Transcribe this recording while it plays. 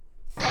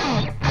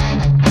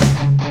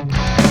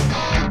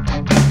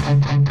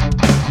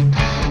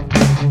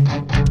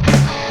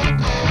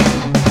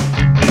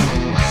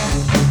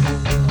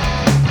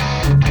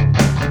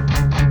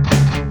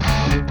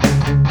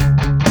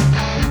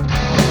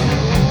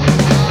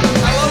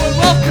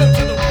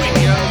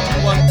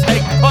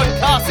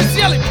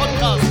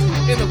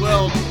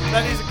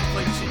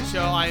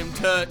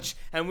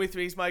And with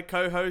me is my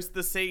co-host, the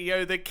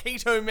CEO, the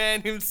Keto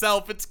Man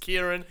himself. It's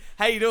Kieran.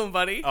 How you doing,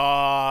 buddy?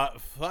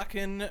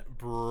 Fucking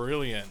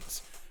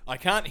brilliant. I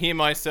can't hear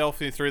myself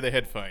through the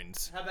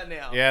headphones. How about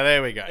now? Yeah,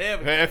 there we go. There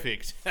we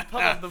Perfect. Pop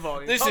up the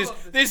volume.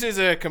 This is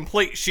a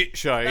complete shit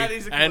show, That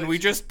is a and complete we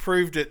shit. just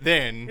proved it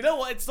then. You know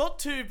what? It's not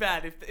too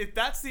bad. If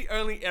that's the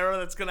only error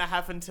that's going to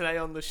happen today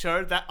on the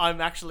show, that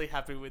I'm actually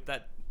happy with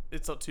that.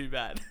 It's not too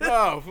bad.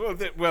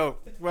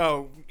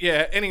 well,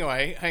 yeah.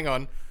 Anyway, hang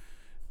on.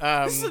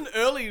 This is an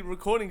early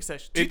recording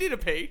session. Do you need a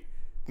pee?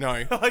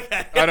 No.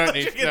 Okay. I don't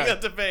need. You're No. getting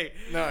up to pee.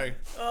 No.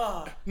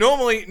 Oh.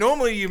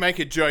 Normally you make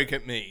a joke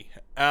at me,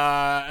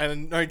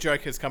 and no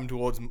joke has come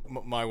towards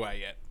my way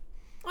yet.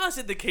 I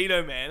said the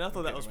Keto Man. I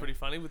thought that was pretty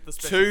funny with the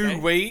special 2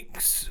 guest.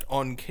 weeks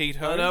on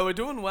keto. I know, we're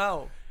doing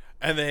well.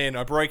 And then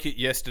I broke it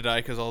yesterday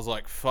because I was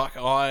like, fuck,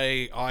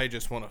 I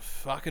just want a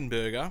fucking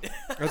burger.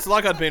 It's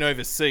like I'd been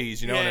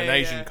overseas, in an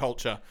Asian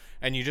culture,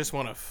 and you just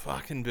want a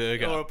fucking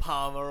burger. Or a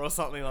Palmer or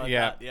something like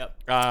Yeah. that.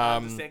 Yep. I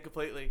understand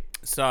completely.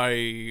 So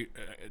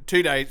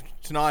 2 days,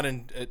 tonight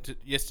and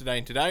yesterday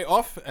and today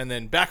off, and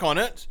then back on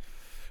it.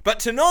 But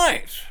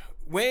tonight,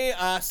 we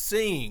are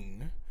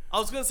seeing... I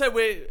was going to say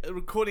we're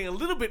recording a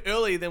little bit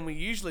earlier than we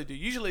usually do.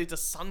 Usually it's a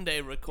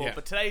Sunday record, Yeah.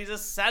 but today is a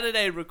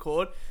Saturday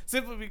record,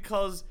 simply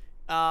because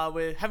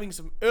we're having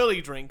some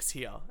early drinks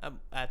here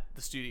at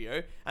the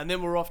studio, and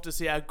then we're off to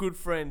see our good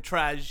friend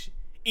Traj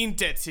in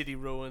Dead City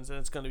Ruins, and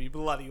it's going to be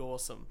bloody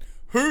awesome.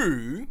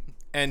 Who,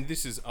 and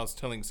this is, I was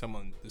telling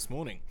someone this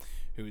morning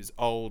who is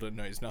old and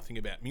knows nothing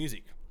about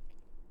music.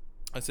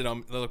 I said,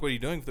 they're like, what are you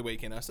doing for the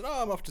weekend? I said,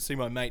 I'm off to see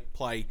my mate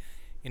play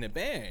in a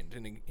band,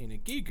 in a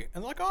gig.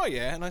 And they're like, oh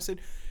yeah. And I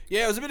said,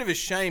 yeah, it was a bit of a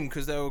shame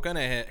because they were going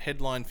to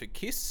headline for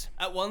Kiss.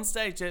 At one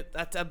stage,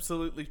 that's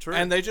absolutely true.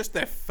 And their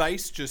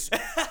face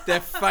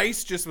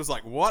just was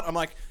like, what? I'm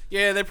like,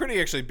 yeah, they're pretty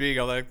actually big.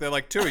 They're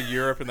like tour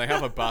Europe and they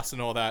have a bus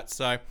and all that.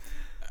 So,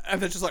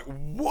 and they're just like,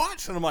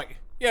 what? And I'm like,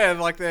 yeah,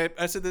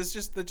 I said, there's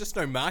just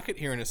no market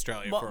here in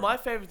Australia for my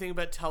favorite thing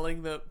about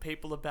telling the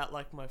people about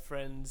like my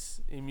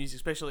friends in music,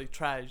 especially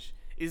Traj,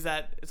 is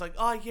that it's like,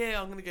 oh yeah,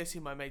 I'm gonna go see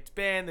my mate's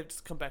band. They've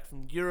just come back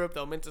from Europe.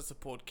 They were meant to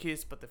support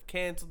Kiss, but they've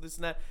cancelled this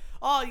and that.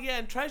 Oh yeah,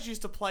 and Traj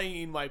used to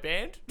play in my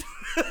band.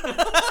 And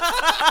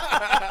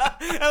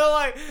I'm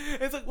like,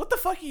 it's like, what the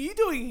fuck are you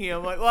doing here?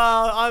 I'm like,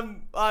 well,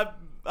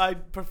 I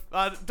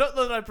don't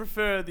know that I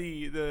prefer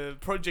the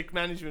project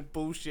management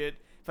bullshit.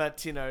 But,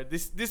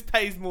 this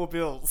pays more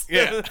bills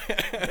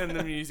than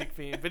the music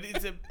for him. But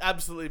it's an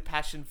absolute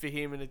passion for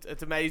him, and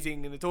it's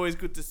amazing, and it's always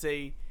good to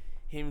see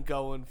him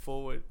going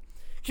forward.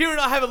 Kieran,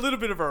 I have a little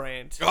bit of a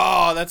rant.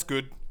 Oh, that's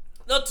good.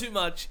 Not too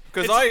much.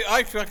 Because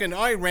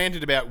I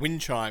ranted about wind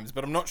chimes,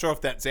 but I'm not sure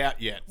if that's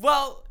out yet.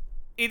 Well,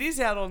 it is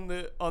out on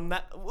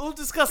that. We'll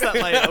discuss that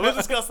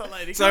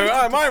later. So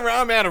I'm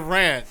out of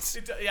rants.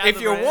 Out If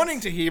of you're rants. wanting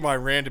to hear my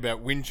rant about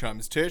wind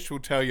chimes, Tersh will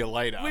tell you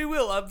later. We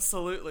will,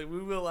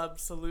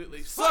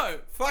 absolutely.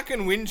 So,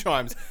 Fucking wind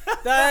chimes.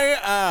 They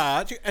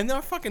are... And then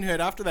I fucking heard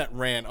after that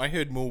rant, I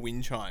heard more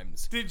wind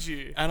chimes. did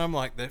you? And I'm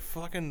like,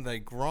 they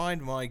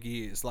grind my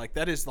gears. Like,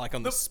 that is like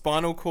on the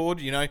spinal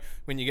cord,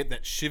 when you get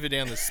that shiver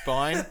down the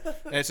spine.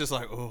 And it's just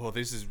like, oh,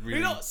 this is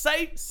really...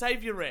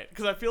 Save your rant,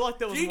 because I feel like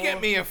there was Do you more...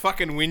 get me a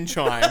fucking wind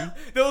chime?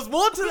 There was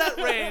more to that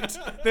rant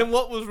than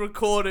what was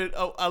recorded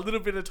a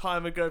little bit of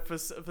time ago for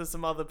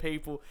some other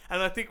people,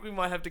 and I think we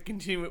might have to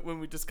continue it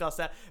when we discuss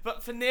that.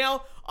 But for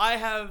now, I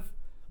have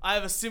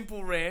a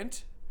simple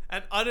rant,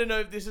 and I don't know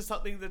if this is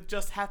something that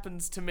just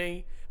happens to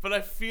me, but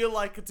I feel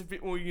like it's a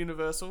bit more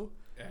universal.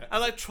 Yeah.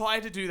 And I try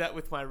to do that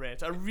with my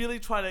rant. I really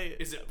try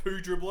to. Is it poo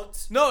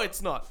driblets? No,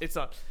 it's not. It's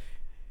not.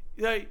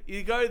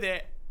 You go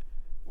there,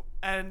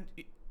 and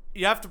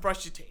you have to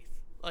brush your teeth.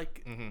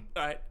 Like,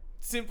 right.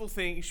 Simple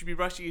thing, you should be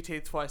brushing your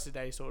teeth twice a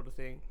day sort of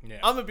thing. Yeah.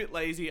 I'm a bit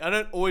lazy. I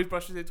don't always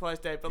brush my teeth twice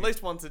a day, but at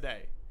least once a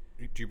day.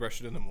 Do you brush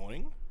it in the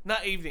morning?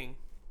 Not evening.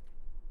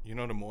 You're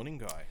not a morning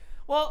guy.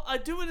 Well, I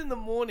do it in the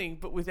morning,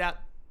 but without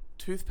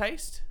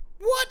toothpaste.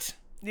 What?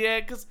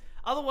 Yeah, because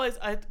otherwise,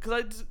 I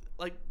just,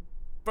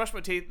 brush my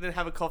teeth, then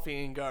have a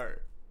coffee and go.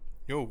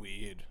 You're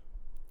weird.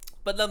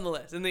 But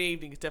nonetheless, in the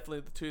evening, it's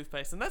definitely the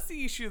toothpaste. And that's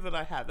the issue that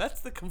I have.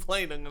 That's the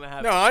complaint I'm going to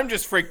have. No, I'm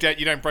just freaked out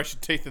you don't brush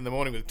your teeth in the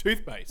morning with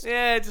toothpaste.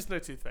 Yeah, just no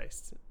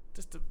toothpaste.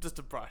 Just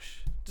a brush.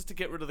 Just to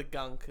get rid of the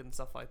gunk and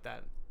stuff like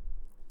that.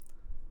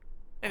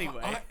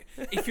 Anyway.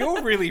 If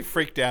you're really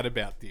freaked out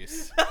about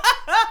this,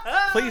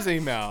 please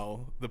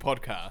email the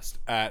podcast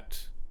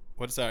at...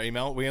 What's our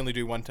email? We only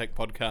do one take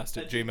podcast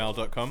at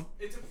gmail.com.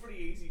 It's a pretty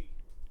easy...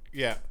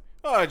 Yeah.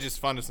 Oh, just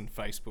find us on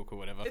Facebook or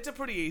whatever. It's a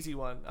pretty easy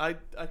one. I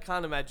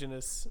can't imagine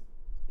us...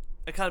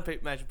 I can't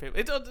imagine people...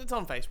 It's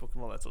on Facebook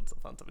and all that sort of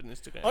fun stuff, and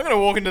Instagram. I'm gonna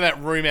walk into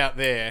that room out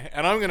there,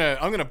 and I'm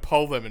gonna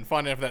poll them and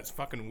find out if that's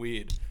fucking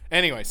weird.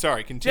 Anyway,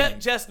 sorry, continue.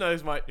 Jess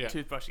knows my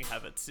toothbrushing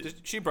habits.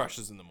 She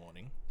brushes in the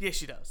morning. Yeah,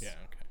 she does. Yeah,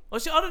 okay.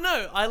 Well, I don't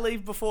know. I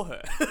leave before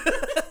her.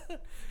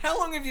 How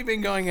long have you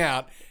been going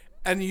out,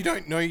 and you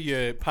don't know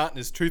your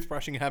partner's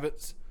toothbrushing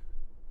habits?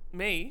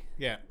 Me?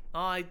 Yeah.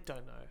 I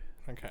don't know.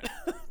 Okay.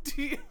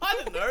 I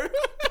don't know.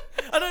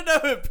 I don't know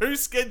her poo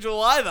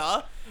schedule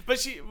either.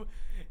 But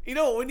You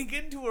know what? When you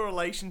get into a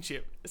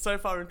relationship, so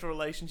far into a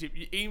relationship,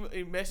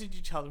 you message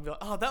each other and be like,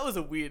 "Oh, that was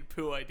a weird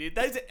poo I did."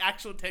 Those are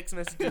actual text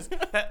messages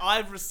that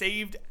I've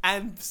received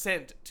and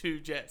sent to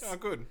Jess. Oh,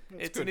 good.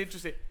 That's It's good. an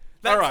interesting.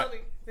 That's All right.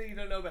 something that you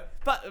don't know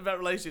about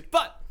relationships.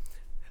 But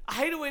I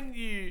hate it when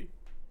you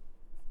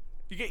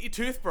get your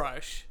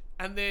toothbrush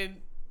and then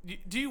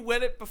do you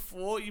wet it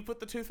before you put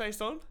the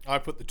toothpaste on, I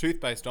put the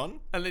toothpaste on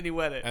and then you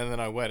wet it? and then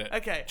I wet it.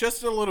 Okay.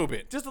 Just a little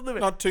bit. Just a little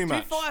bit. Not too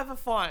much. Do you ever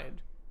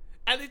find,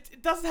 and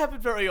it doesn't happen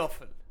very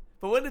often,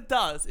 but when it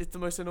does, it's the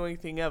most annoying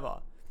thing ever.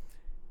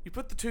 You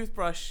put the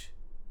toothbrush,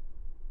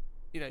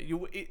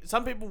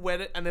 some people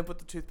wet it and then put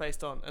the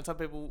toothpaste on, and some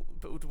people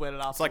would wet it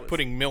afterwards. It's like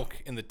putting milk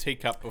in the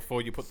teacup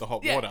before you put the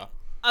hot water.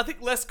 I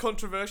think less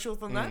controversial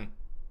than that.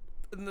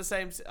 In the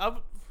same,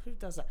 who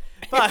does that?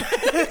 But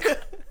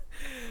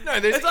No,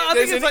 there's I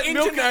think an it's like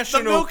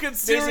international the milk and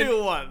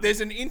cereal one.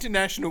 There's an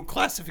international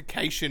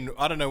classification.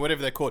 I don't know,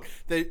 whatever they're called.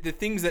 The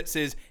things that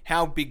says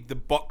how big the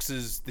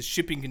boxes, the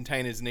shipping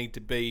containers need to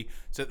be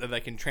so that they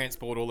can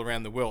transport all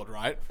around the world.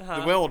 Right?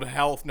 The World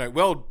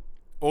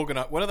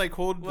Organized. What are they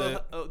called?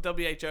 WHO,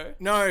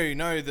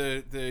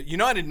 the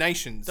United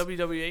Nations.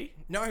 WWE,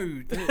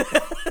 No.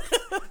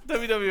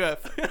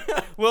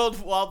 WWF,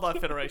 World Wildlife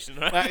Federation,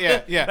 right?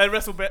 Yeah. They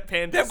wrestle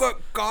pandas. They've got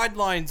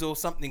guidelines or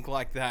something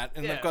like that,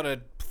 and Yeah. they've got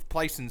a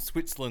place in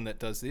Switzerland that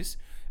does this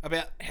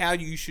about how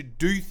you should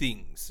do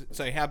things.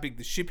 So how big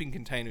the shipping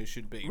containers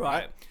should be,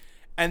 right?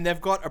 And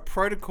they've got a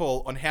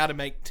protocol on how to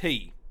make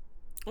tea.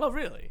 Oh,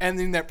 really? And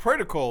in that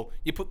protocol,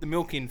 you put the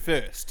milk in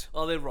first.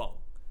 Oh, they're wrong.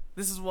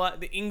 This is why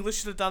the English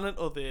should have done it,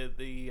 or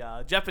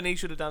the Japanese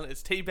should have done it.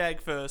 It's tea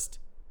bag first,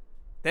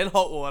 then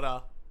hot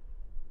water,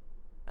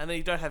 and then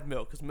you don't have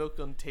milk, because milk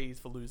on tea is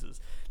for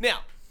losers. Now,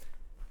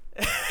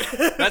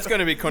 That's going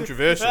to be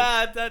controversial.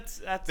 that's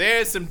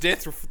There's some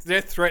death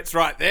threats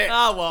right there.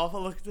 well,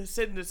 look,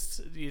 send us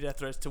your death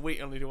threats to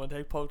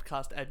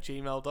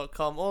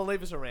weonlydonetake@gmail.com, or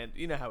leave us a rant.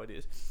 You know how it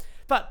is.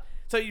 But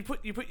so you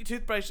put your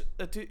toothbrush,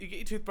 you get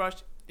your toothbrush,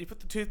 you put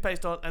the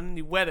toothpaste on, and then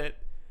you wet it,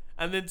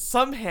 and then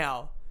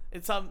somehow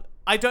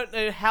I don't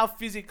know how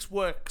physics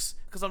works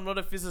because I'm not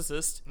a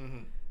physicist.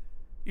 Mm-hmm.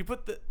 You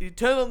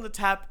turn on the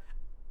tap,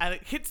 and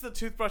it hits the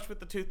toothbrush with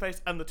the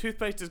toothpaste, and the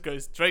toothpaste just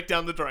goes straight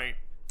down the drain.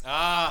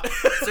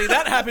 See,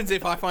 that happens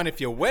if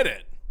you wet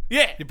it.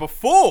 Yeah.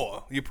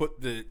 Before you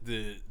put the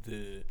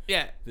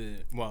Yeah.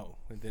 well,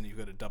 then you've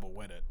got to double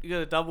wet it. You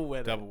gotta double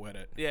wet it. Double wet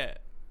it. Yeah.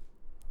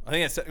 I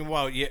think it's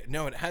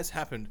it has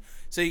happened.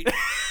 See,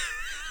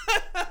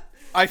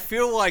 I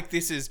feel like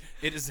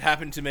it has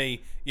happened to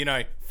me,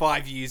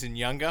 5 years and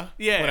younger.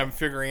 Yeah. When I'm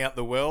figuring out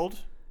the world.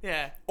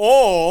 Yeah.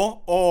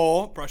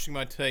 Or brushing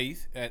my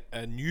teeth at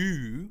a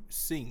new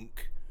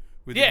sink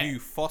with Yeah. a new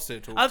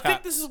faucet or I tap,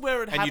 think this is where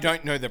it and happened. you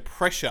don't know the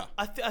pressure.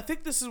 I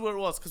think this is where it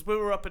was, because we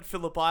were up at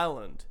Phillip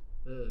Island.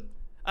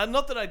 And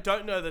not that I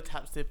don't know the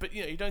taps there, but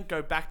you don't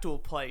go back to a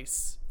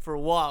place for a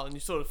while and you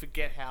sort of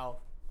forget how,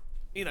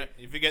 You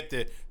forget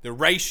the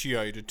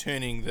ratio to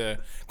turning the...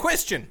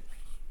 Question.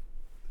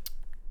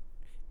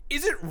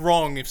 Is it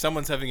wrong if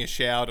someone's having a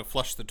shower to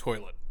flush the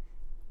toilet?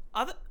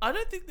 I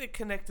don't think they're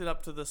connected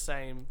up to the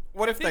same.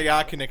 What if they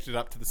are connected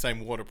up to the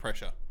same water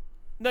pressure?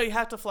 No, you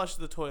have to flush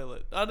the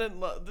toilet. I don't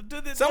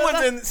do this.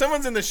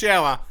 Someone's in the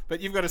shower,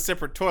 but you've got a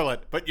separate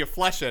toilet, but you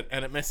flush it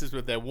and it messes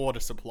with their water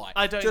supply.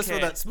 I don't Just care.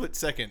 for that split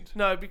second.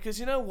 No, because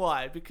you know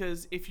why?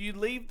 Because if you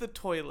leave the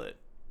toilet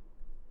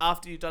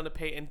after you've done a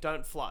pee and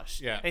don't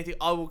flush, Yeah. and you think,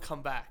 I will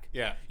come back.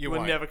 Yeah, you We're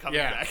won't. never coming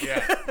Yeah, back.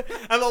 yeah.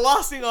 And the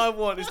last thing I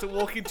want is to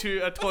walk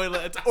into a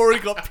toilet that's already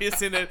got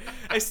piss in it,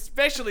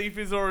 especially if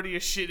there's already a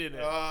shit in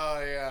it.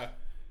 Oh, yeah.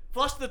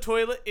 Flush the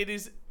toilet.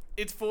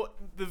 It's for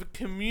the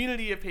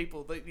community of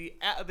people. The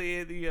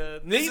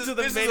needs of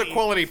the This many. is a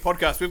quality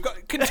podcast. We've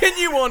got...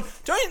 Continue on.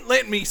 Don't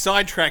let me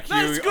sidetrack you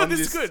No, it's good. on This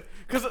this. is good.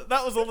 Because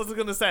that was all I was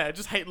going to say. I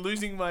just hate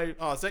losing my...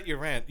 Oh, is that your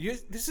rant?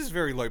 This is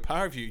very low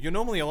par of you. You're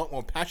normally a lot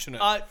more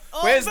passionate. Oh,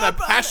 Where's but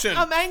the passion?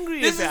 I'm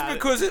angry This about is it.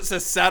 because it's a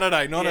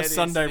Saturday, not Yeah, a it is,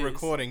 Sunday it is.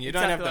 recording. You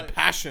Exactly don't have the like-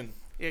 passion.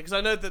 Yeah, because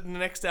I know that the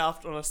next day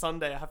after on a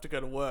Sunday I have to go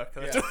to work.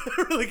 That's Yeah.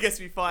 what really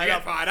gets me fired You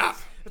up. get fired up.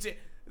 That's it.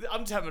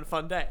 I'm just having a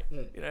fun day,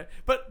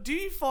 But do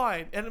you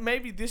find, and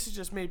maybe this is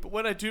just me, but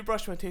when I do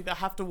brush my teeth, I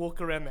have to walk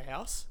around the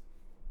house?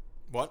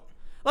 What?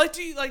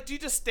 Do you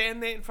just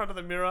stand there in front of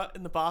the mirror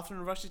in the bathroom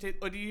and brush your teeth,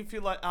 or do you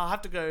feel like I'll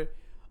have to go?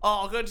 Oh,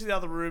 I'll go into the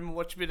other room and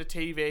watch a bit of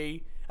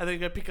TV, and then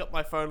go pick up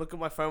my phone, look at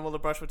my phone while I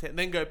brush my teeth, and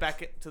then go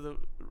back to the.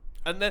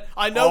 And then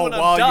I know when I'm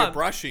while done you're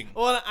brushing.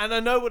 Well, and I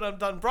know when I'm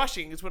done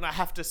brushing is when I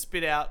have to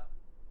spit out.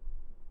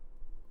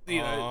 The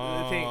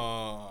thing.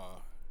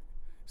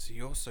 So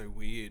you're so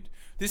weird.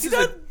 This You is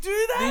don't do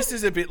that. This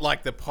is a bit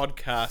like the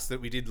podcast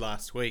that we did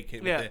last week.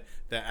 With Yeah.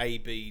 The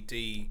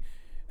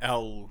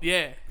ABDL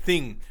Yeah.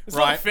 thing, It's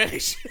right? not a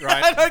fetish.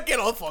 Right. I don't get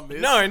off on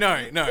this. No.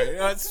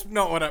 That's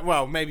not what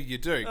well, maybe you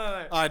do.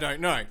 No. I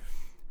don't know.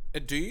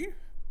 Do you?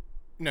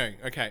 No.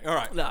 Okay. All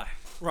right. No.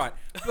 Right.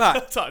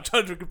 But, Sorry, I'm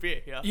trying to drink a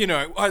beer here.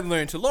 I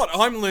learned a lot.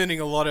 I'm learning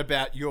a lot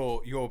about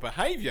your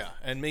behaviour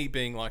and me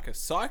being like a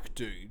psych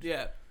dude.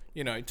 Yeah.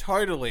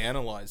 Totally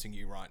analysing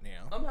you right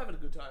now. I'm having a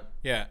good time.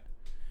 Yeah.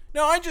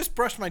 No, I just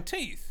brush my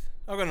teeth.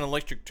 I've got an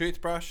electric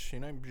toothbrush, you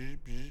know. Bzz,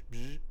 bzz,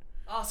 bzz.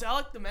 Oh, see, I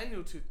like the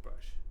manual toothbrush.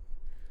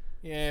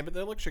 Yeah, but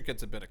the electric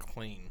gets a better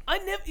clean. I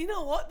never, you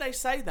know what? They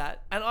say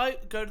that, and I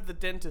go to the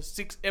dentist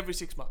every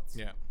 6 months.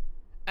 Yeah.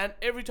 And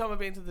every time I've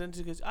been to the dentist,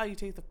 he goes, "Oh, your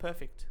teeth are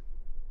perfect.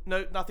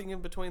 No, nothing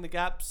in between the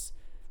gaps.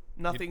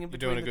 Nothing in You're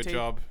between doing a the good teeth.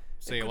 job.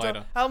 See you Good later.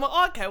 job." And I'm like,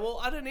 oh, okay, well,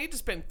 I don't need to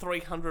spend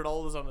 $300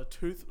 on an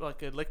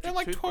electric They're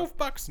like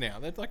toothbrush. $12 now.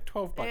 They're like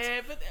 $12.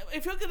 Yeah, but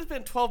if you're going to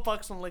spend $12 on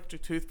an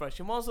electric toothbrush,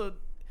 you might as well...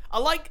 I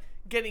like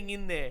getting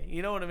in there,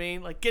 you know what I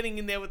mean? Like getting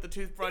in there with the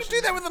toothbrush. You can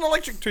do that with an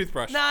electric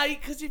toothbrush. Nah,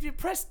 because if you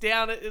press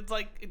down, it's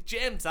like, it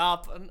jams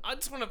up, and I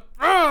just want to...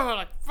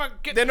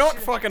 get They're the not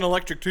shit- fucking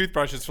electric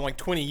toothbrushes from like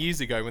 20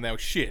 years ago when they were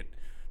shit.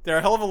 They're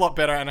a hell of a lot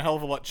better and a hell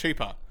of a lot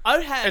cheaper.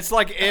 I had... It's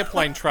like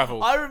airplane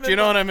travel. I remember... Do you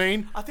know what I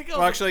mean? I think I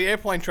Well, was- actually,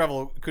 airplane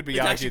travel could be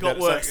It's actually argued got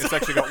that worse. it's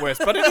actually got worse.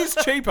 But it is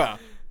cheaper.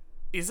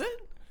 Is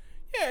it?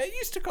 Yeah, it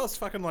used to cost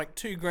fucking like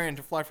 $2,000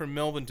 to fly from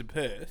Melbourne to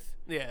Perth,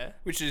 Yeah.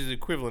 which is the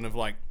equivalent of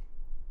like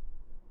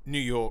New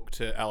York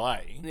to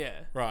LA. Yeah.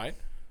 Right?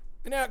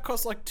 And now it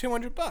costs like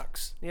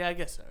 $200. Yeah, I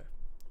guess so.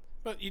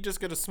 But you just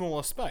get a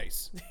smaller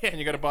space. And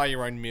you got to buy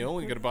your own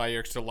meal. You got to buy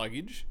your extra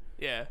luggage.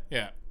 Yeah.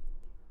 Yeah.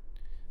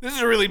 This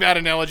is a really bad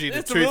analogy to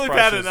It's a really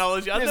bad toothbrushes.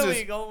 analogy. I This know where is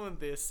you're going with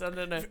this. I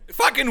don't know.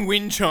 fucking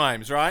wind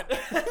chimes, right?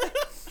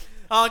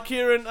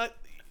 Kieran,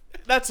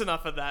 that's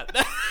enough of that.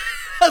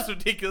 That's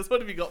ridiculous.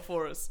 What have you got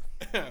for us?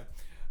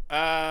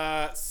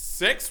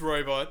 Sex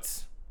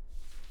robots.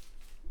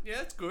 Yeah,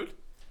 that's good.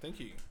 Thank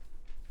you.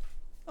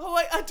 Oh,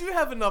 wait, I do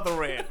have another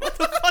rant. What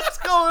the fuck's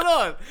going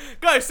on?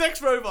 Go,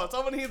 sex robots. I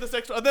want to hear the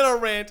sex robots. And then I'll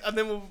rant, and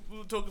then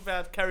we'll talk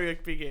about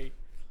Karaoke Big E.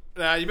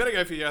 Nah, you better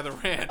go for your other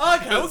rant.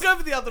 Okay, we'll go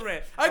for the other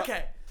rant.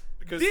 Okay.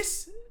 because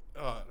This...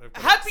 oh, I've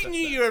got to Happy accept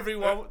New that. Year,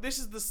 everyone. This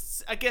is the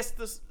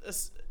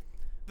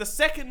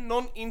second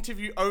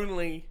non-interview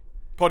only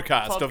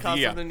podcast of the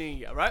year. new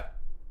year, right?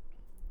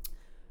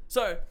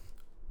 So,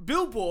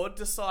 Billboard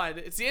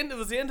decided it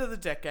was the end of the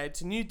decade,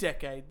 it's a new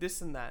decade,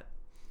 this and that.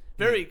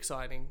 Very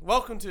exciting.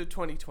 Welcome to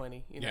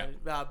 2020. You know,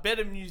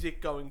 better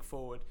music going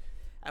forward,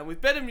 and with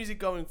better music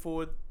going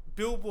forward,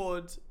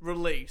 Billboard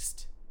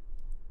released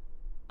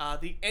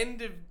the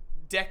end of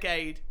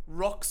decade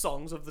rock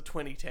songs of the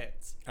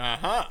 2010s.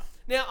 Uh-huh.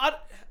 Now,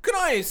 Can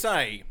I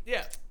say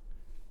yeah.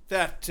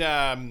 that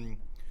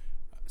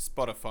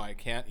Spotify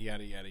account,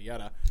 yada, yada,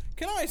 yada.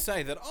 Can I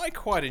say that I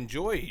quite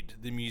enjoyed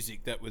the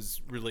music that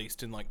was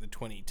released in like the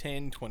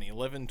 2010,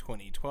 2011,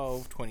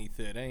 2012,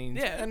 2013,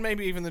 Yeah. and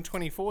maybe even the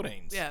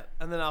 2014s. Yeah,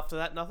 and then after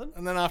that, nothing.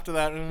 And then after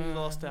that,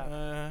 lost out.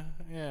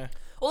 Yeah.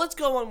 Well, let's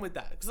go on with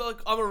that because like,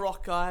 I'm a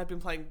rock guy. I've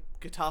been playing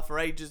guitar for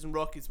ages, and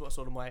rock is what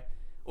sort of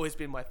always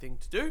been my thing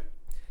to do.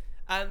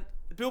 And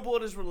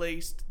Billboard has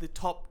released the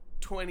top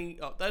 20.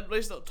 They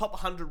released the top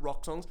 100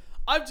 rock songs.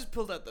 I've just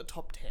pulled out the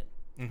top 10.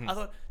 Mm-hmm. I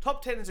thought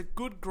top 10 is a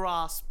good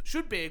grasp.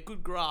 Should be a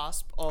good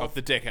grasp Of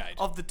the decade.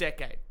 Of the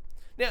decade.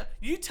 Now,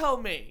 you tell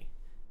me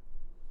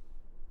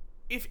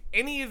if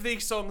any of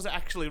these songs are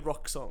actually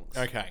rock songs.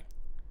 Okay.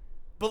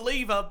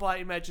 Believer by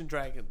Imagine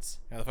Dragons.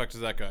 How the fuck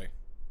does that go?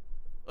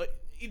 Like,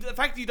 the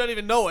fact that you don't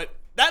even know it,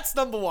 that's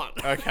number one.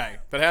 Okay.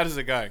 But how does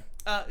it go?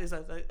 Is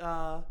that like, you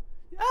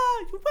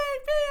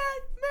make me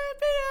a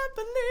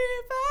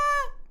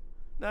believer.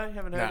 No, you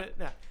haven't heard Nah. it?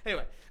 No.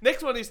 Anyway,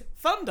 next one is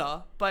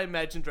Thunder by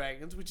Imagine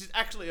Dragons, which is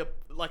actually a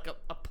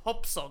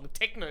pop song, a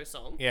techno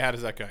song. Yeah, how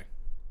does that go?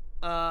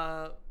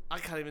 I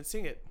can't even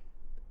sing it.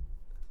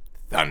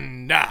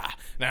 Thunder.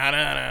 Na, na,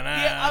 na,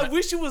 na. Yeah, I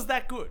wish it was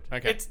that good.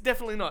 Okay. It's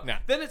definitely not. Nah.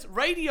 Then it's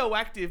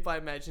Radioactive by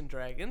Imagine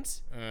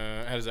Dragons.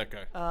 How does that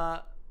go?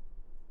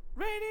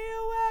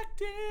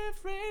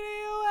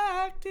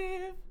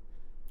 Radioactive.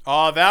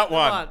 Oh, that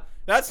one. one.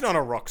 That's not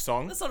a rock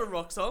song. That's not a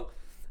rock song.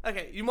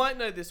 Okay, you might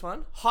know this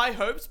one. High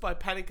Hopes by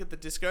Panic at the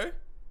Disco.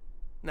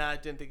 Nah, I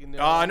didn't think you knew.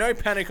 Oh, I know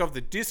Panic of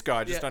the Disco.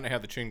 I just Yeah. don't know how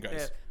the tune goes.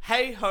 Yeah.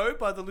 Hey Ho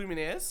by the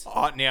Lumineers.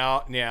 Oh,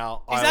 now.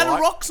 Is that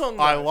a rock song,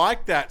 though? I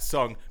like that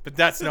song, but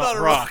that's It's not not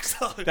a rock. rock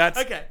song. That's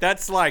Okay.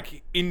 That's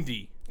like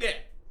indie. Yeah.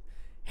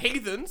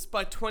 Heathens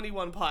by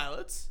 21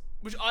 Pilots,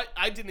 which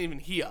I didn't even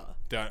hear.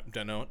 Don't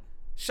know it.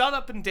 Shut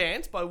Up and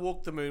Dance by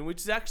Walk the Moon,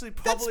 which is actually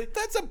probably...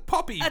 That's a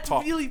poppy That's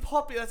pop. really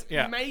poppy. That's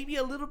Yeah. maybe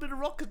a little bit of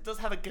rock. 'Cause it does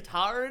have a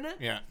guitar in it.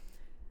 Yeah.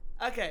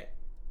 Okay.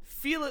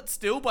 Feel It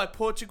Still by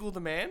Portugal the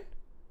Man.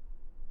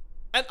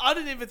 And I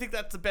didn't even think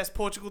that's the best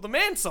Portugal the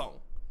Man song.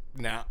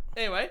 Nah.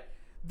 Anyway,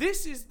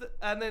 this is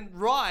and then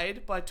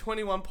Ride by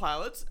 21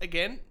 Pilots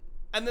again,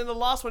 and then the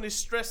last one is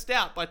Stressed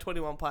Out by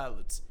 21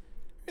 Pilots.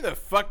 Who the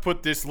fuck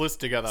put this list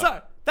together?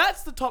 So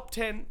that's the top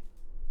 10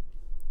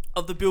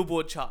 of the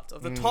Billboard charts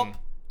of the top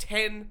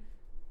 10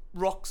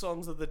 rock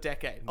songs of the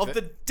decade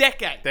the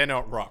decade. They're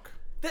not rock.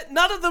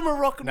 None of them are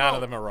rock and roll. None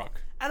of them are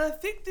rock. And I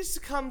think this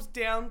comes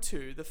down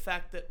to the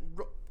fact that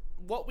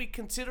what we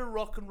consider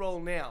rock and roll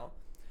now,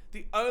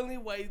 the only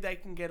way they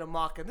can get a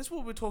market, and this is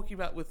what we're talking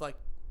about with like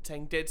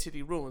saying Dead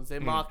City Ruins,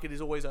 their market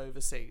is always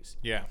overseas.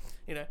 Yeah.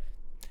 You know,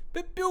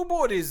 But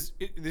Billboard is...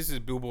 This is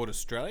Billboard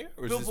Australia?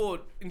 Or is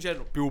Billboard in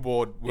general. this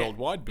Billboard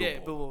Worldwide? Yeah,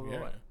 Billboard? Billboard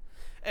Worldwide.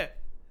 Yeah.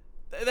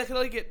 They can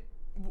only get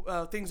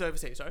things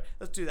overseas. Sorry,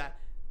 let's do that.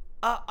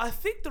 I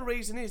think the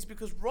reason is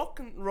because rock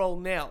and roll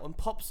now and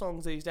pop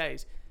songs these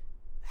days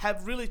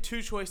have really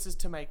two choices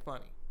to make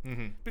money.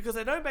 Mm-hmm. Because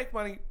they don't make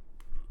money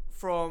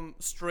from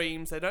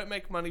streams, they don't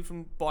make money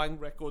from buying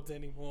records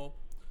anymore,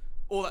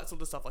 all that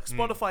sort of stuff. Like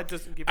Spotify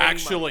doesn't give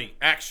any money.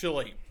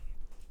 Actually,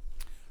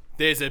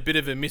 there's a bit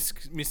of a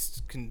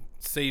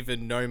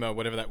misconceived noma,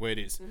 whatever that word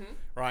is,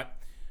 right?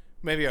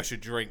 Maybe I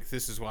should drink.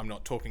 This is why I'm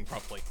not talking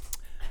properly.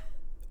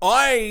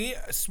 I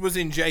was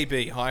in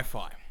JB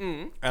Hi-Fi,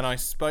 and I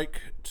spoke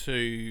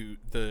to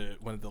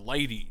one of the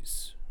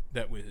ladies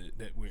that were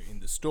in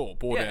the store,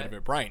 bored out of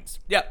her brains.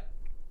 Yep.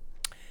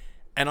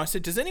 And I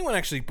said, "Does anyone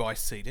actually buy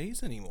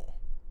CDs anymore?"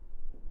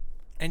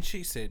 And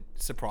she said,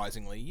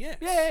 surprisingly, yes.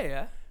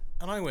 Yeah.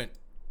 And I went,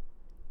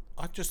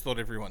 "I just thought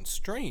everyone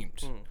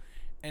streamed."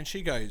 And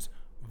she goes,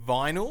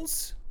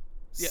 "Vinyls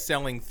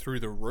selling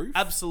through the roof?"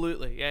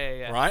 Absolutely.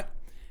 Yeah. Right?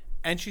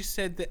 And she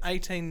said that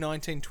 18,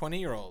 19,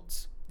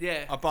 20-year-olds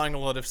are buying a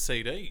lot of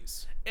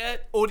CDs.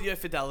 Audio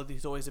fidelity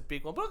is always a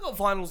big one. But I've got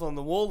vinyls on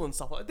the wall and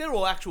stuff like that. They're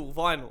all actual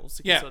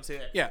vinyls.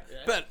 Yeah.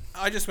 But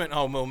I just went,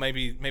 oh, well,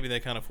 maybe they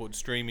can't afford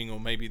streaming,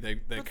 or maybe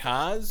their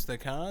cars, they've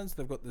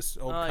got this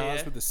old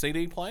cars with the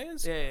CD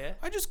players. Yeah.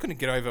 I just couldn't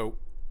get over.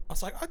 I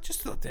was like, I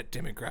just thought that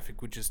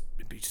demographic would just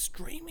be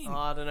streaming. Oh,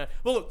 I don't know.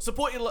 Well, look,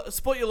 support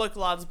your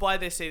local artists, buy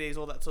their CDs,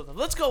 all that sort of stuff.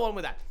 Let's go on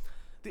with that.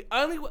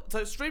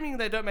 So streaming,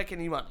 they don't make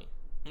any money.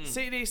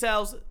 CD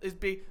sales is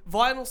big.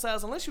 Vinyl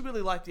sales, unless you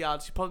really like the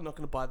artist, you're probably not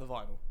going to buy the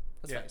vinyl.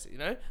 Let's face it, you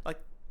know? Like,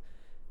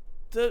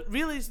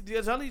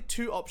 there's only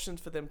two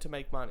options for them to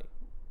make money.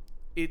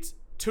 It's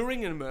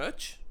touring and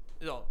merch.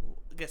 Oh,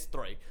 I guess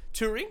three.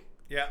 Touring.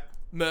 Yeah.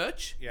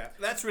 Merch. Yeah.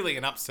 That's really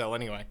an upsell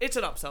anyway. It's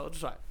an upsell,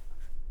 that's right.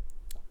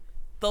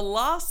 The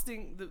last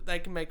thing that they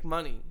can make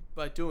money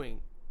by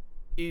doing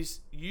is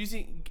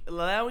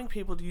allowing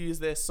people to use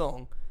their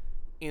song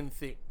in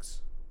things.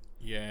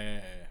 Yeah,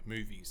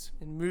 movies.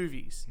 In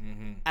movies,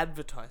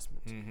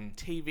 advertisements,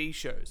 TV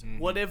shows,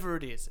 whatever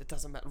it is, it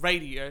doesn't matter.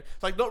 Radio,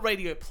 like not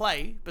radio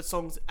play, but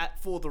songs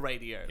for the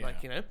radio,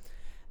 like, you know.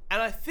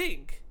 And I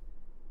think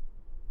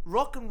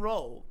rock and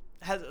roll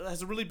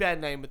has a really bad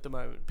name at the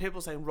moment. People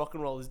are saying rock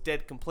and roll is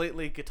dead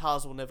completely.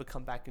 Guitars will never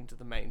come back into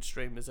the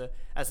mainstream as a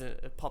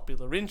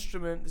popular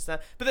instrument. This,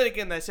 that. But then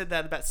again, they said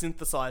that about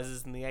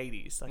synthesizers in the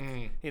 80s, like,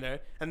 you know,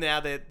 and now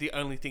they're the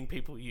only thing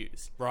people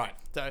use. Right.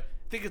 So I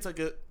think it's like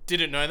a...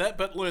 Didn't know that,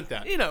 but learnt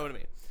that. You know what I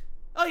mean.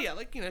 Oh yeah,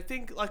 like, you know,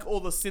 think like all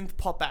the synth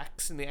pop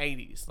acts in the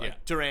 80s,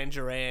 like Duran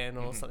Duran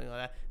or something like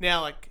that.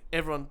 Now, like,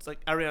 everyone's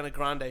like Ariana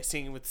Grande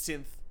singing with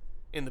synth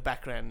in the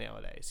background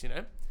nowadays, you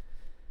know?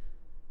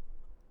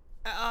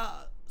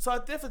 So I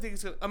definitely think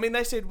it's gonna... I mean,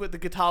 they said the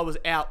guitar was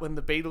out when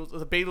the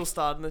Beatles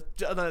started.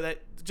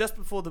 Just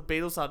before the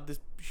Beatles started, this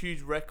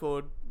huge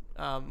record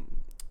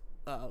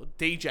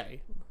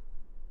DJ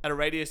at a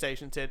radio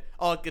station said,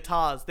 "Oh,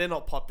 guitars, they're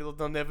not popular.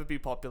 They'll never be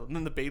popular." And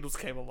then the Beatles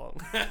came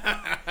along.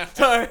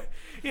 So,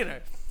 you know.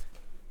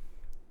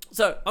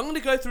 So I'm going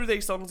to go through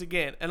these songs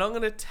again, and I'm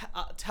going to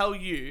tell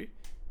you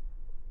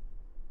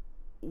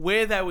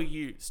where they were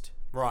used.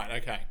 Right.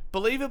 Okay.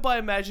 "Believe It" by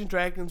Imagine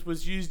Dragons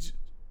was used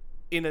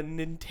in a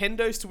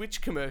Nintendo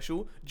Switch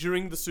commercial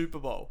during the Super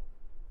Bowl.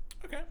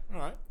 Okay,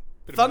 all right.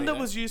 Thunder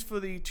was used for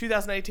the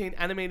 2018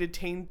 animated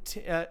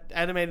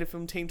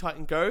film Teen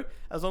Titan Go,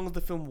 as long as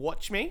the film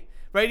Watch Me.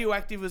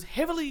 Radioactive was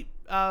heavily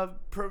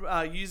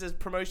used as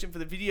promotion for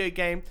the video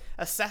game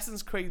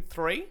Assassin's Creed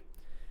 3.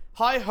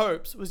 High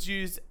Hopes was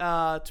used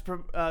by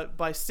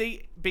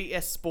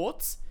CBS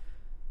Sports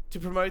to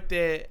promote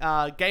their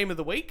Game of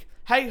the Week.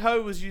 Hey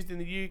Ho was used in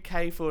the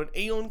UK for an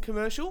Eon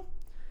commercial.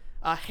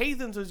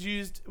 Heathens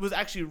was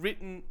actually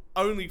written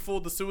only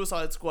for the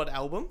Suicide Squad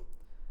album.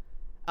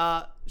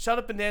 Shut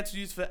Up and Dance was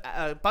used for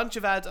a bunch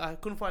of ads. I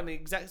couldn't find an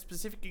exact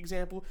specific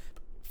example.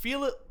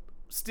 Feel It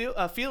Still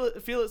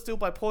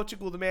by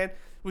Portugal the Man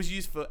was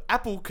used for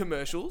Apple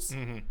commercials.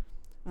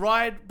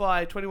 Ride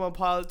by 21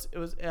 Pilots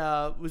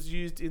was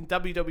used in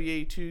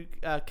WWE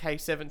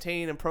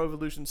 2K17 and Pro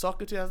Evolution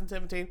Soccer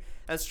 2017,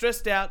 and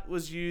Stressed Out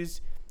was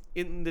used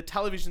in the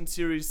television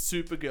series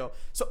Supergirl.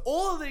 So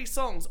all of these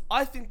songs,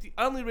 I think the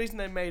only reason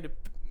they made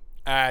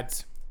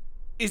ads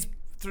is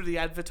through the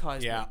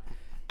advertisement. Yeah.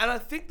 And I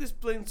think this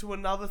brings to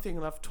another thing,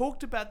 and I've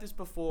talked about this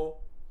before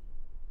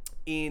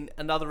in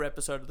another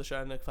episode of the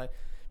show.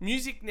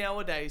 Music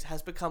nowadays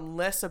has become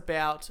less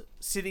about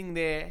sitting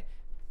there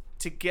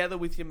together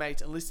with your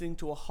mates and listening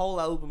to a whole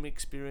album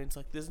experience.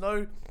 Like, there's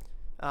no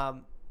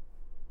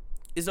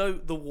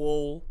The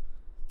Wall.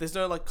 There's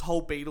no, like,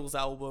 whole Beatles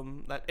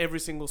album that every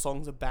single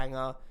song's a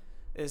banger.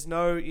 There's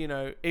no, you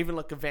know, even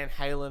like a Van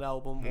Halen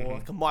album or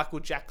like a Michael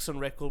Jackson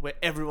record where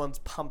everyone's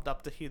pumped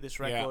up to hear this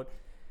record.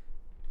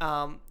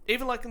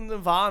 Even like in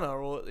Nirvana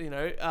or, you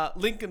know,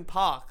 Linkin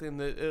Park in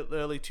the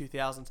early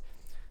 2000s.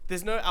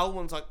 There's no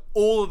albums like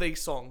all of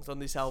these songs on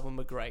this album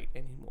are great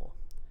anymore.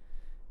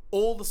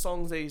 All the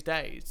songs these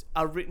days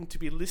are written to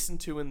be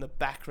listened to in the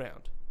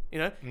background. You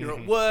know, you're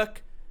at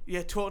work,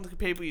 you're talking to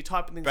people, you're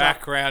typing things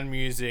background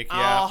music,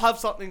 I'll have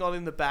something on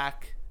in the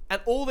back. And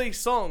all these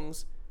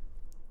songs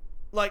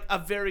like are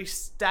very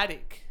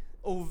static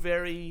or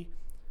very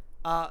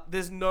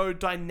there's no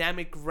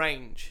dynamic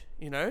range,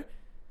 you know.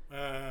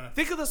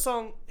 Think of the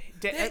song.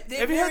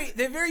 They're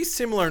very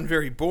similar and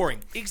very boring.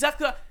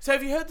 Exactly. So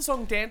have you heard the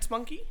song Dance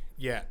Monkey?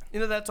 Yeah. You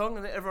know that song,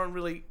 and everyone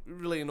really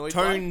annoyed by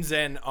it? Tones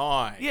and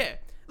I. Yeah.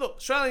 Look,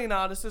 Australian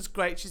artist is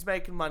great. She's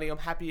making money. I'm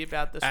happy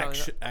about the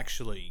Australian.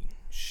 Actually,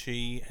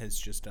 she has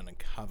just done a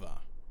cover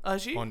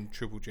She? on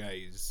Triple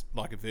J's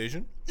like a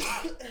version,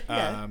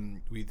 Yeah.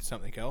 with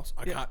something else.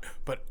 I can't.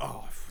 But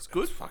it's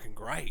good. Fucking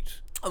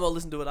great. I'm gonna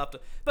listen to it after.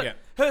 But Yeah.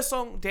 her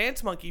song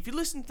Dance Monkey, if you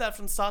listen to that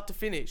from start to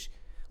finish,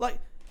 like,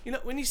 you know,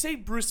 when you see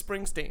Bruce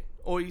Springsteen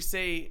or you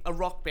see a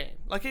rock band,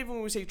 like even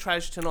when we see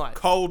Trash Tonight,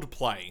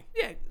 Coldplay.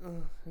 yeah,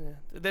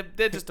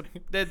 they're just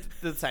they're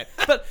the same.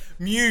 But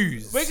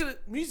Muse.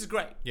 Muse is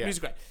great. Yeah. Muse is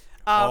great.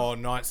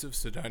 Knights of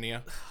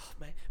Sidonia.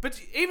 Mate. But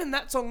even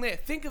that song there,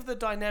 think of the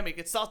dynamic.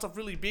 It starts off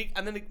really big,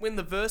 and then when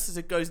the verses,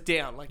 it goes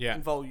down like Yeah.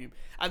 in volume,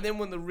 and then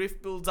when the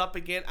riff builds up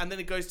again, and then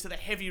it goes to the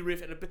heavy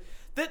riff, and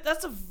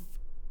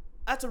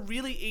that's a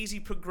really easy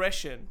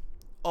progression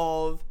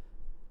of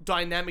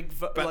dynamic.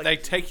 But they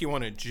take you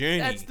on a journey.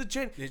 That's the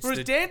journey. It's Whereas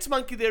the- Dance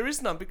Monkey, there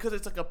is none because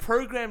it's like a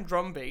programmed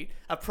drum beat,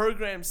 a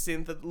programmed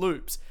synth that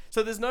loops.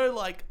 So there's no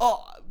like,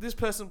 oh, this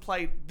person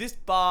played this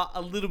bar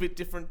a little bit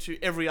different to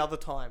every other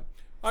time.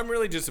 I'm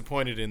really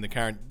disappointed in the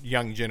current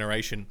young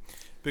generation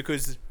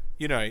because,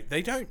 you know,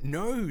 they don't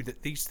know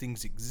that these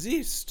things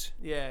exist.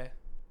 Yeah.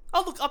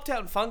 Oh, look,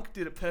 Uptown Funk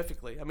did it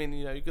perfectly. I mean,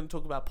 you know, you're going to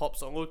talk about pop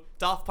song. Look,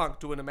 Daft Punk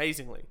doing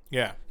amazingly.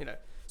 Yeah. You know.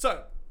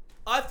 So,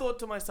 I thought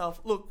to myself,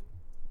 look,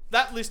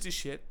 that list is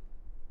shit.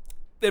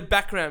 They're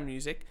background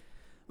music.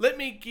 Let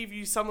me give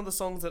you some of the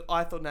songs that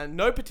I thought. Now, in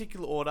no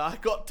particular order. I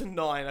got to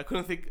 9. I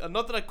couldn't think.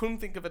 Not that I couldn't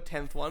think of a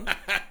 10th one,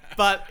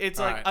 but it's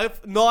like Alright.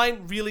 I've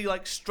 9 really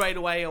like straight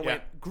away. I Yeah.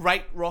 went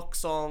great rock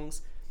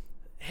songs,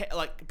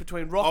 like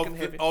between rock and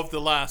heavy Of the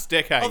last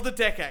decade. of the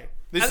decade.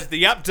 This And- is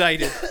the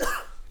updated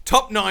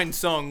top 9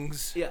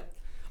 songs. Yeah.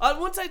 I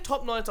wouldn't say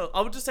top 9 songs.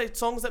 I would just say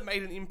songs that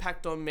made an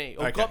impact on me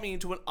or Okay. got me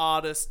into an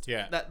artist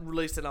Yeah. that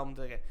released an album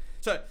today.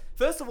 So,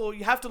 first of all,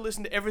 you have to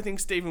listen to everything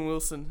Steven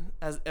Wilson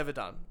has ever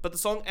done. But the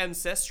song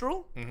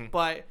Ancestral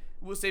by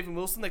Steven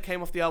Wilson that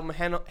came off the album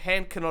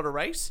Hand Cannot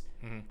Erase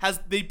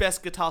has the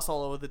best guitar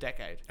solo of the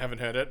decade. Haven't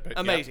heard it, but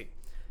Amazing.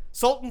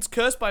 Sultan's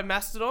Curse by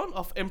Mastodon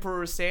off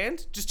Emperor of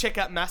Sand. Just check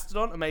out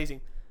Mastodon.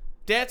 Amazing.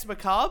 Dance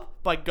Macabre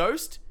by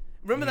Ghost.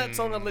 Remember that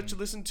song I let you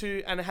listen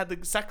to and it had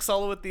the sax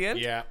solo at the end?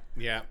 Yeah.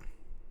 Yeah.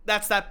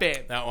 That's that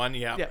band. That one,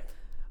 yeah. Yeah.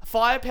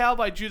 Firepower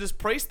by Judas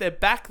Priest. They're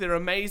back. They're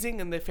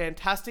amazing and they're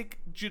fantastic.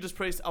 Judas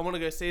Priest, I want to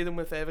go see them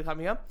if they're ever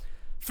coming up.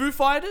 Foo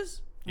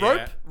Fighters.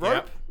 Yeah, Rope.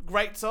 yeah.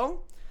 Great song.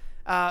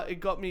 It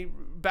got me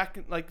back,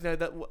 like, you know,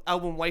 that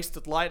album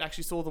Wasted Light.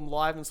 Actually saw them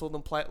live and saw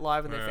them play it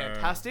live and they're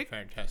fantastic.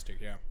 Fantastic,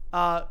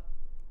 yeah.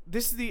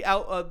 This is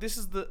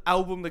the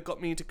album that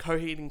got me into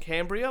Coheed and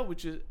Cambria,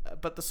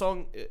 but the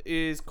song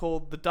is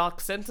called The Dark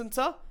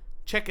Sentencer.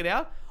 Check it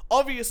out.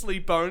 Obviously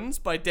Bones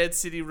by Dead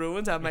City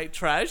Ruins, our mate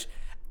Trash,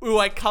 who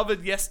I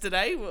covered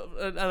yesterday,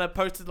 and I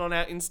posted on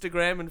our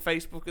Instagram and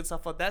Facebook and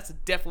stuff like that, so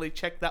definitely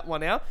check that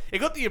one out. It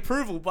got the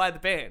approval by the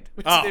band,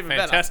 which is even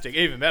fantastic.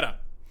 Even better.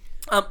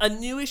 a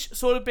newish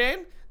sort of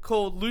band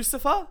called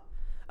Lucifer,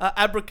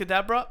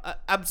 Abracadabra.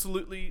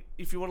 Absolutely,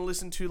 if you want to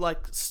listen to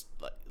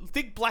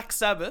think Black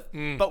Sabbath,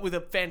 but with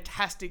a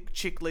fantastic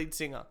chick lead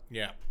singer.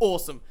 Yeah.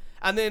 Awesome.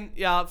 And then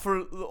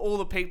for all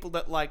the people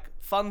that like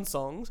fun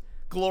songs,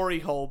 Glory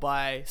Hole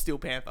by Steel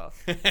Panther.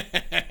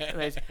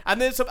 Amazing. And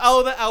then some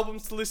other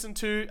albums to listen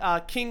to.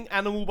 King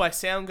Animal by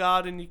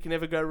Soundgarden. You can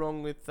never go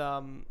wrong with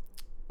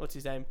what's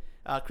his name?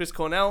 Chris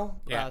Cornell.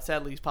 Yeah.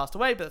 Sadly, he's passed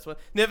away, but that's what.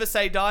 Never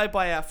Say Die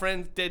by our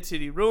friends Dead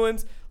City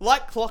Ruins.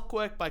 Like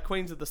Clockwork by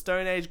Queens of the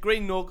Stone Age.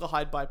 Green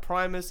Naugahyde by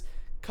Primus.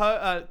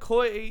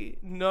 Koi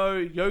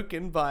no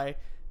Yoken by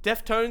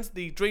Deftones.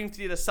 The Dream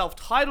Theater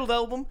self-titled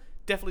album.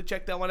 Definitely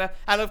check that one out.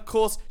 And of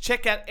course,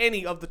 check out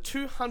any of the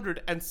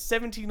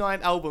 279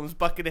 albums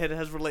Buckethead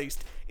has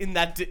released in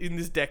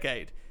this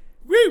decade.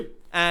 Woo!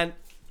 And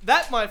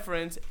that, my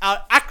friends,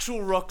 are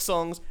actual rock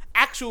songs,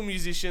 actual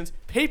musicians,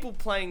 people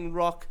playing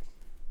rock.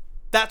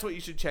 That's what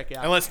you should check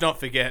out. And let's not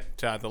forget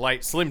the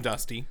late Slim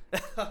Dusty.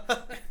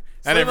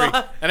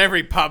 Slimmer. and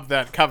every pub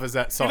that covers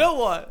that song. You know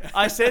what?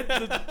 I said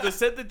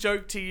the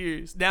joke to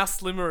you, now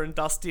Slimmer and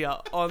Dustier,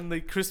 on the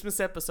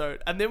Christmas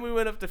episode, and then we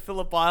went up to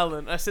Phillip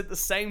Island. I said the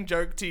same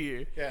joke to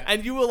you,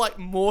 and you were like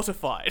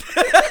mortified.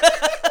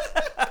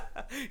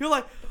 You're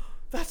like,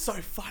 that's so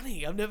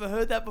funny. I've never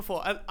heard that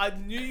before. And I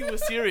knew you were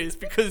serious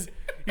because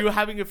you were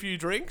having a few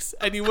drinks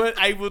and you weren't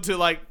able to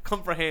like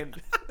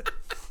comprehend.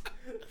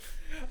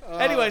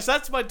 Anyways,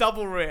 that's my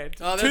double rant.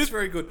 Oh, that's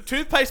very good.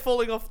 Toothpaste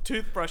falling off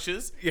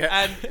toothbrushes. Yeah.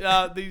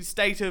 And the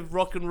state of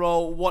rock and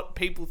roll, what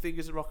people think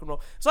is rock and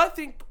roll. So I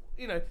think,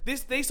 you know,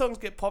 these songs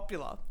get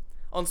popular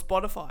on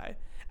Spotify,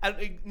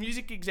 and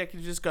music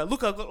executives just go,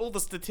 look, I've got all the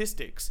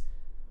statistics.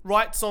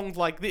 Write songs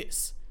like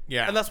this.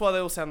 Yeah. And that's why they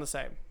all sound the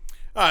same.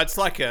 It's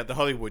like the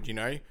Hollywood, you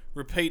know.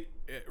 Repeat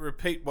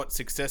what's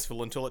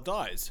successful until it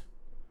dies.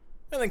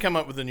 and then come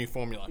up with a new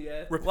formula.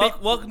 Yeah.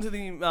 Repeat, Welcome to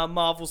the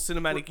Marvel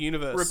Cinematic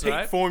Universe, repeat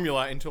right?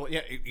 formula until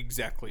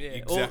exactly. Yeah.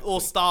 Exactly. Or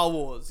Star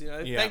Wars,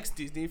 Yeah. Thanks,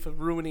 Disney, for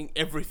ruining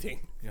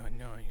everything. Yeah, I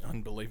know,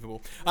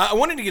 unbelievable. I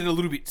wanted to get a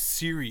little bit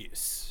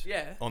serious.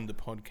 Yeah. On the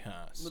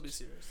podcast. A little bit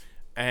serious.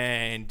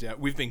 And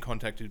we've been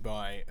contacted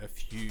by a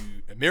few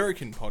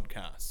American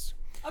podcasts.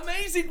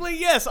 Amazingly,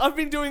 yes. I've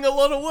been doing a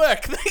lot of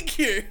work. Thank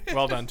you.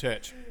 Well done,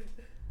 Church.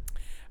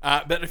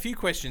 But a few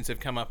questions have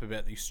come up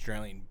about the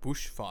Australian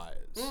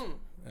bushfires.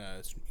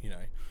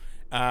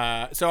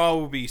 So I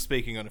will be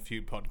speaking on a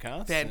few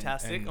podcasts.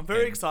 Fantastic. I'm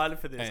very excited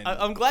for this. and-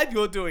 I'm glad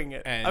you're doing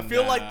it. I and,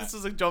 feel like this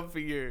is a job for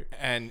you.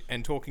 And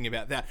talking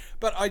about that.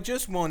 But I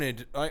just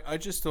wanted, I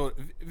just thought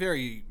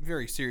very,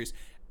 very serious.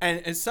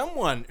 And as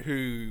someone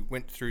who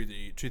went through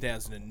the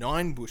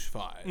 2009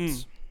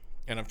 bushfires,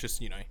 and I've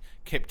just,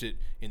 kept it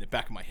in the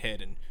back of my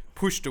head and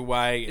pushed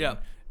away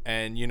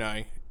and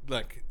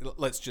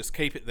let's just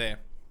keep it there.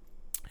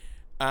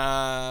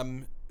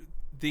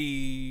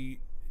 The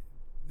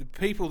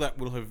people that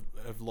will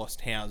have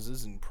lost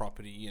houses and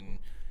property and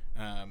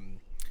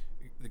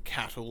the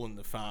cattle and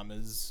the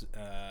farmers,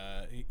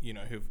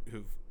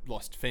 who've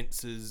lost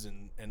fences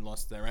and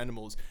lost their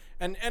animals,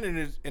 and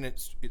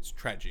it's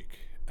tragic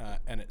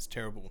and it's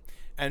terrible.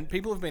 And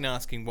people have been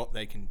asking what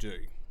they can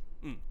do,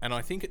 and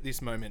I think at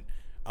this moment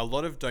a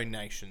lot of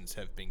donations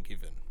have been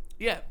given.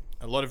 Yeah.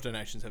 A lot of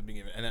donations have been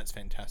given, and that's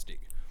fantastic.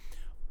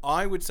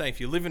 I would say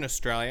if you live in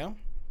Australia,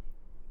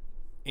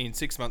 in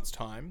 6 months'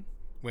 time,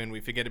 when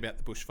we forget about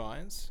the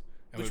bushfires,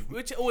 and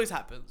Which always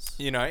happens.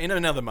 in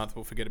another month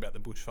we'll forget about the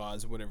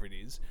bushfires or whatever it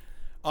is,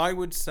 I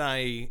would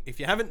say if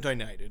you haven't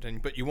donated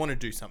but you want to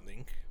do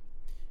something,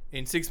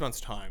 in 6 months'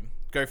 time,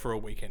 go for a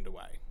weekend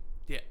away.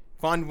 Yeah.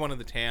 Find one of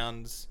the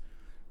towns,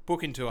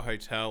 book into a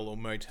hotel or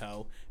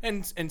motel,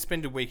 and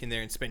spend a week in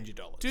there and spend your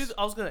dollars.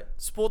 I was going to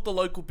support the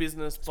local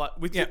business, but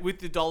with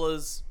the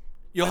dollars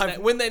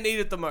when they need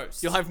it the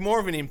most. You'll have more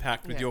of an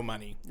impact with your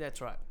money.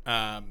 That's right.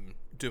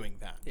 Doing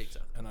that. Yeah,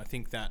 exactly. And I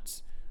think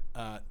that's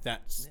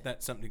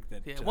something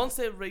that Once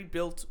they're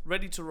rebuilt,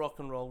 ready to rock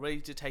and roll,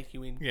 ready to take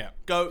you in,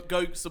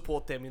 go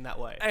support them in that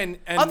way. And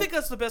I think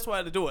that's the best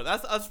way to do it.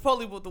 That's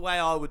probably the way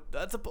I would.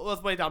 That's the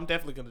way I'm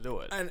definitely going to do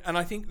it. And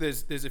I think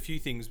there's a few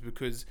things,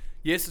 because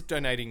yes,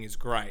 donating is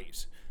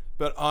great,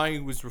 but I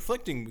was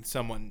reflecting with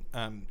someone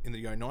in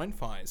the 2009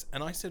 fires,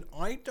 and I said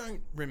I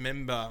don't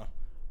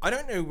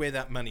know where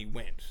that money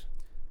went.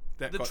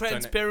 The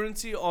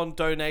transparency on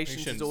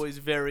donations is always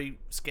very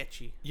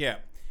sketchy. Yeah.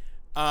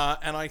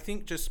 And I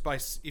think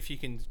if you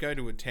can go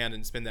to a town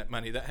and spend that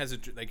money,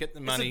 they get the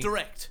money. It's a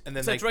direct. And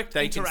then they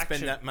can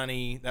spend that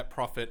money, that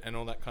profit, and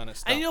all that kind of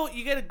stuff. And you know what?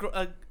 You get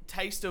a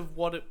taste of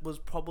what it was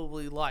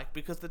probably like,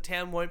 because the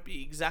town won't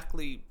be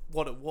exactly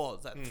what it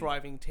was, that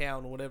thriving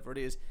town or whatever it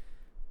is.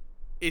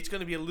 It's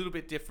going to be a little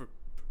bit different.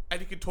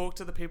 And you can talk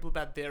to the people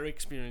about their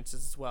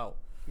experiences as well.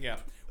 Yeah.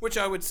 Which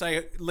I would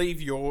say,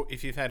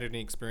 if you've had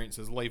any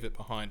experiences, leave it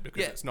behind,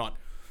 because it's not...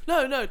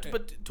 No,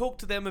 but talk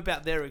to them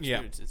about their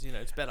experiences.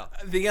 It's better.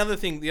 The other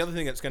thing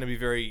that's going to be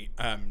very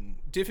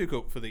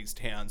difficult for these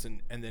towns,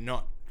 and they're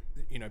not,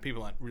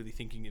 people aren't really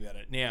thinking about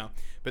it now,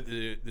 but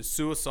the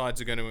suicides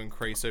are going to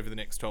increase over the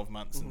next 12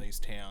 months in these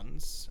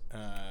towns.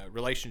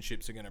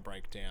 Relationships are going to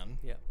break down.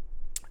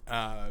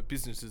 Yeah.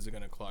 Businesses are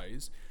going to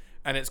close,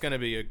 and it's going to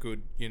be a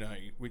good,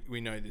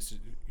 we know this is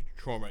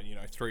trauma,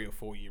 3 or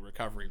 4 year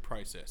recovery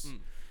process.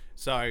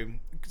 So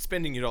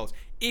spending your dollars.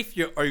 If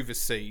you're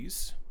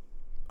overseas,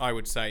 I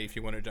would say if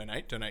you want to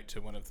donate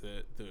to one of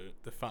the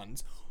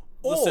funds.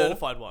 The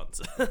certified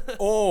ones.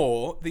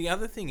 Or the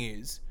other thing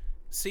is,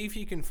 see if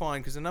you can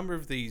find, because a number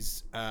of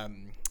these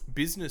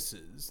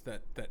businesses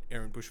that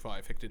Erin bushfire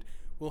affected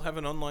will have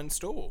an online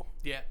store.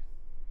 Yeah.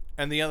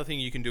 And the other thing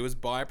you can do is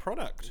buy a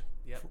product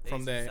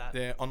from easy as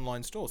their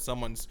online store.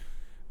 Someone's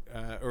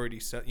already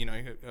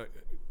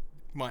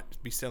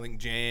might be selling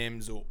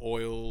jams or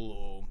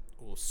oil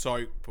or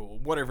soap or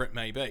whatever it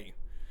may be.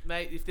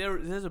 Mate, if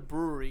there's a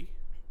brewery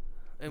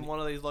in one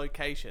of these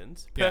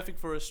locations, perfect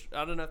for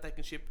I don't know if they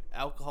can ship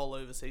alcohol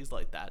overseas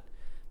like that,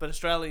 but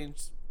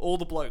Australians, all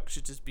the blokes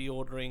should just be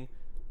ordering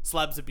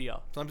slabs of beer.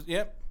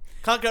 Yep.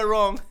 Can't go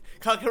wrong.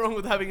 Can't go wrong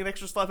with having an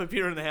extra slab of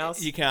beer in the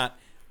house. You can't.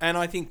 And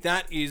I think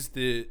that is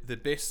the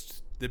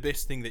best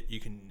thing that you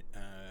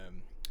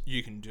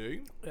can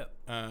do.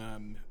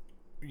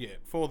 Yeah.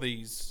 For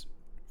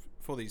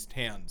these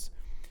towns.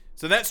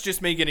 So that's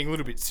just me getting a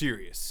little bit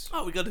serious.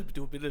 Oh, we got to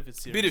do a bit of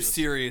it. Bit of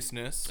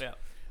seriousness. Yeah.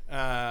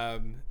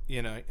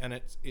 And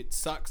it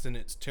sucks and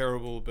it's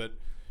terrible, but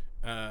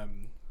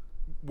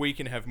we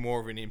can have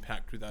more of an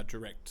impact with our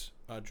direct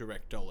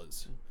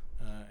dollars,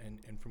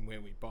 and from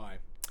where we buy.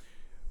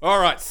 All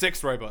right,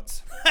 sex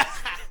robots.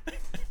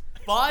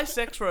 Buy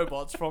sex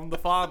robots from the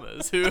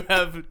farmers who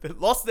have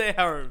lost their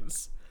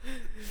homes.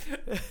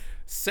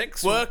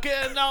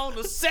 Working on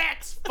a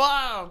sex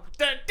farm.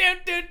 Dun, dun,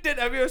 dun, dun.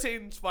 Have you ever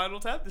seen Spinal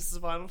Tap? This is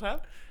Spinal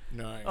Tap.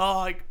 No. Oh,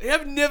 like, you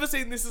have never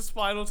seen This Is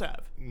Spinal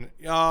Tap.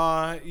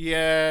 Yeah.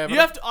 You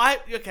have to.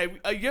 You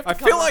have to. I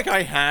feel like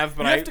I have,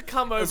 but you have to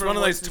come over. It was one and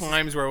of those watch This Is-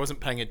 times where I wasn't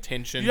paying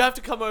attention. You have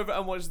to come over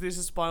and watch This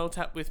Is Spinal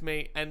Tap with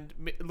me and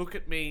look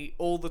at me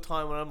all the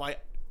time when I'm like,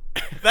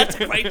 that's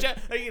a great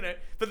chat. You know,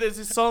 but there's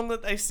this song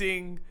that they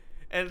sing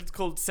and it's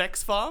called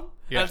Sex Farm.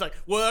 Yeah. And it's like,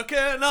 working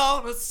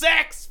on a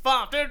sex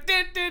farm,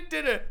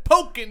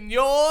 poking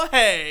your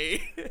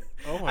hay.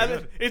 Oh my and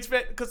God. It's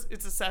because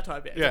it's a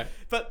satire bit. Yeah.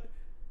 But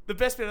the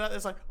best bit of that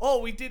is like, oh,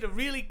 we did a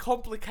really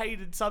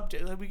complicated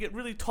subject. Like, we get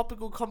really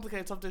topical,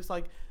 complicated subjects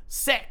like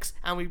sex,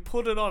 and we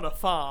put it on a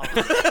farm.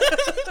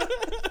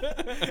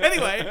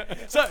 Anyway,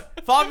 so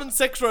farm and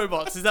sex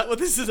robots. Is that what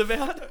this is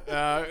about?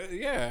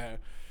 Yeah.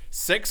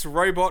 Sex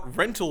robot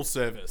rental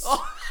service.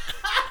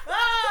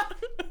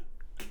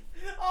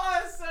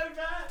 Oh, it's so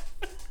bad.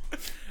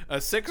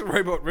 A sex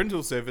robot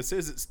rental service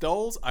says its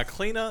dolls are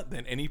cleaner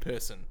than any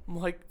person. I'm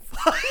like,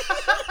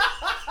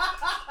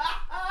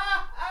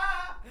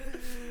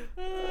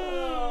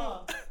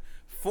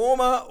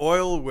 Former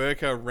oil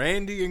worker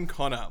Randy and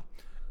Connor.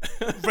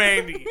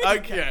 Randy.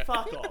 Okay, Yeah.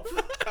 fuck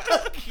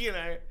off. You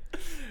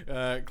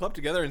know. Clubbed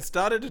together and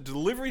started a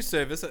delivery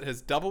service that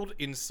has doubled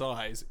in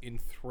size in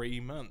 3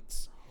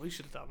 months. We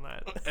should have done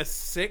that. A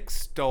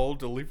sex doll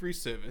delivery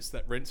service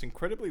that rents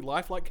incredibly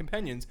lifelike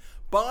companions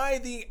by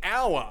the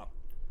hour.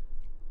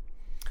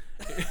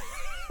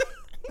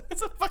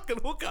 It's a fucking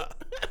hooker.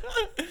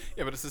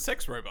 Yeah, but it's a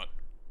sex robot.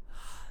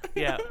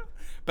 Yeah.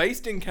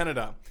 Based in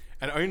Canada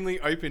and only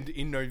opened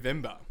in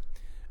November,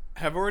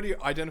 have already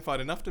identified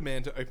enough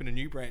demand to open a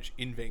new branch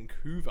in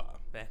Vancouver.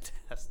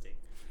 Fantastic.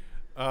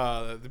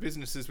 The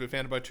businesses were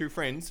founded by two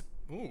friends.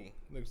 Ooh,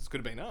 this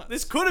could have been us.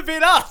 This could have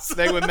been us.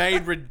 They were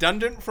made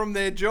redundant from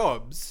their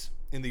jobs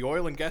in the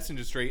oil and gas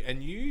industry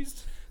and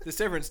used the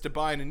severance to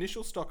buy an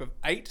initial stock of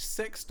 8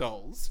 sex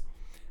dolls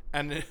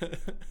and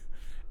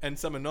and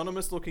some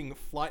anonymous-looking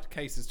flight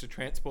cases to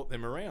transport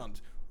them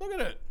around. Look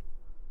at it.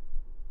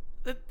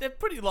 They're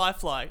pretty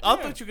lifelike. I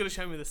Yeah. thought you were going to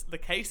show me the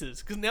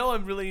cases, because now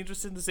I'm really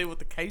interested to see what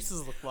the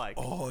cases look like.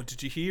 Oh,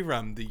 did you hear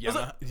the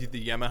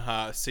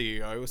Yamaha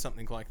CEO or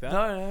something like that?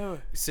 No.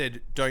 Said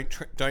don't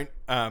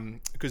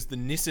because the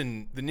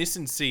Nissan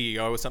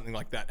CEO or something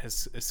like that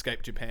has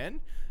escaped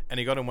Japan, and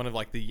he got in one of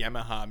like the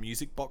Yamaha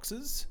music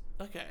boxes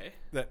Okay.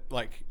 that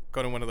like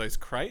got in one of those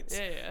crates.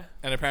 Yeah.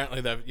 And apparently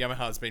the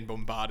Yamaha's been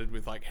bombarded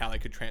with like how they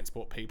could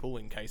transport people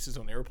in cases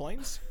on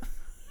airplanes.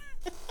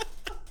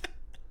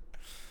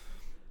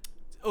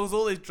 It was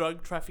all these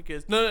drug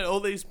traffickers. No, all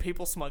these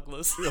people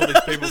smugglers. All these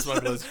people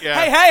smugglers.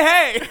 Yeah.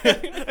 Hey!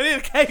 I need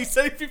a case.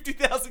 I need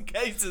 50,000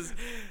 cases.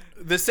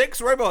 The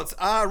sex robots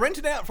are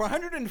rented out for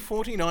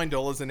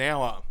 $149 an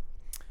hour.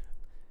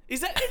 Is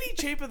that any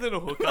cheaper than a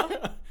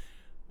hooker?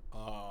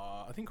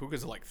 I think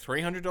hookers are like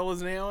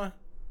 $300 an hour.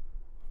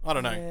 I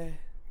don't know.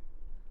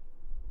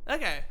 Yeah.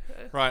 Okay.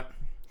 Right.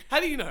 How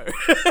do you know?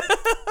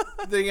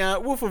 The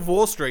Wolf of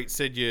Wall Street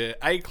said your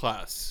A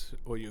class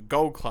or your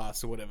gold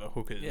class or whatever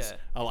hookers Yeah.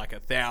 are like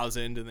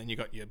 1,000, and then you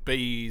got your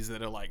Bs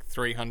that are like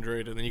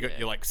 300, and then you got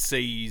your like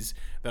Cs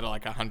that are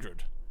like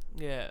 100.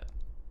 Yeah.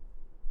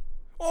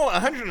 Or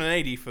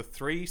 180 for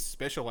 3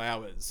 special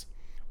hours,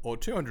 or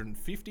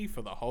 250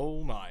 for the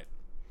whole night.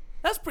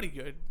 That's pretty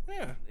good.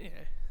 Yeah, Yeah.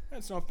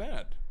 that's not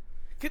bad.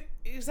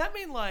 Does that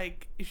mean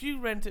like if you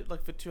rent it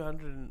like for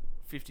 $250,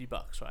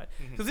 right?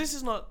 Because this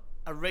is not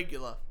a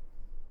regular.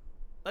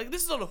 Like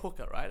this is not a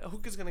hooker, right? A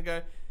hooker's gonna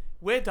go,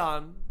 we're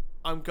done.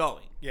 I'm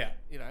going. Yeah.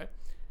 You know.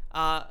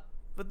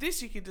 But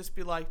this you could just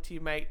be like to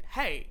your mate,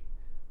 hey,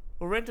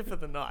 we'll rent it for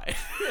the night.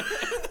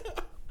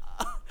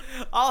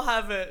 I'll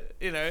have it.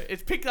 You know,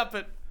 it's picked up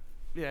at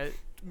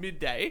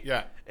midday.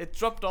 Yeah. It's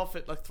dropped off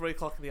at like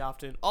 3:00 in the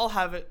afternoon. I'll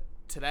have it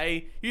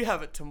today. You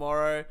have it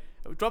tomorrow.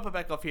 We drop it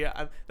back off here,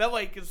 and that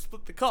way you can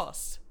split the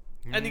cost,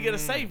 and you get a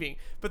saving.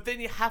 But then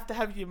you have to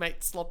have your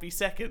mate sloppy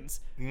seconds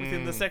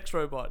within the sex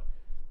robot.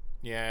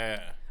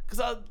 Yeah.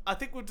 Because I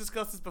think we've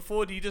discussed this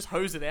before. Do you just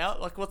hose it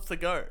out? Like, what's the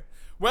go?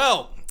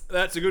 Well,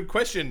 that's a good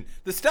question.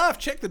 The staff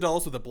check the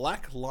dolls with a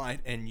black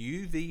light and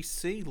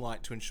UVC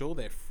light to ensure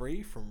they're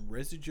free from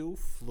residual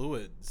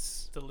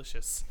fluids.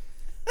 Delicious.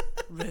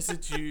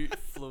 Residue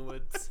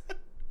fluids.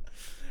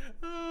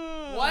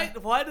 Why?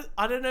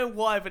 I don't know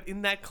why, but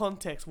in that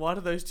context, why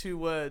do those two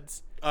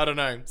words I don't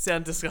know.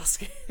 sound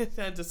disgusting?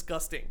 Sound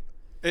disgusting.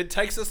 It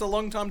takes us a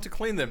long time to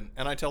clean them,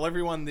 and I tell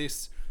everyone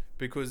this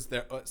because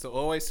it's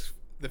always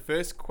the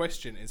first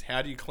question is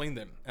how do you clean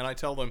them, and I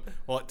tell them,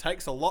 well, it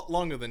takes a lot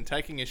longer than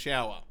taking a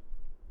shower,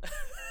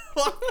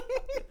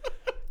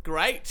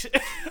 Great.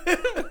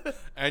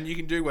 and you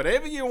can do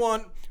whatever you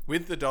want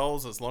with the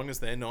dolls as long as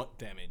they're not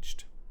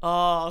damaged. Oh,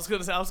 I was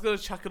gonna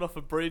chuck it off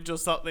a bridge or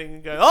something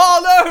and go,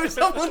 oh no,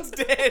 someone's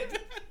dead.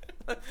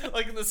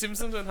 Like in The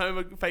Simpsons when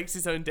Homer fakes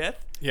his own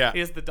death. Yeah. He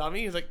has the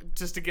dummy. He's like,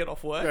 just to get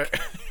off work.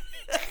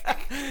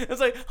 It's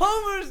like,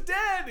 Homer's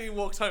dead. And he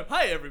walks home.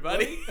 Hey,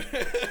 everybody.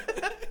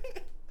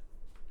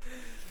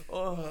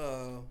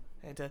 Oh.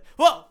 And,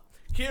 well,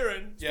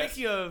 Kieran, Yes.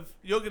 speaking of,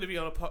 you're going to be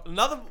on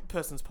another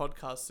person's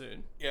podcast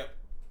soon. Yep.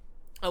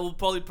 I will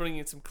probably bring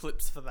in some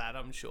clips for that,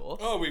 I'm sure.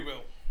 Oh, we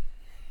will.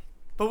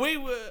 But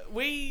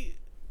we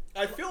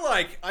I feel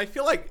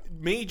like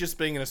me just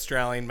being an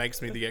Australian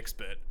makes me the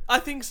expert. I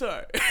think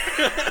so.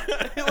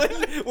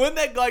 when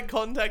that guy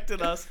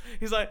contacted us,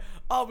 he's like,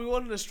 "Oh, we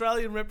want an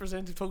Australian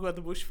representative to talk about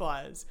the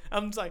bushfires."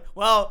 I'm just like,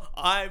 "Well,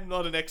 I'm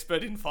not an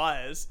expert in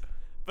fires,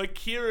 but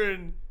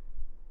Kieran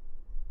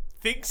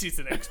thinks he's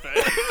an expert."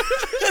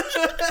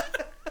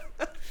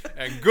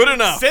 And good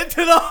enough. Sent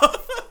it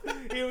off.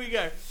 Here we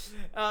go.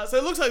 So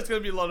it looks like it's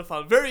going to be a lot of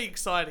fun. Very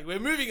exciting. We're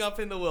moving up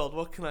in the world.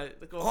 What can I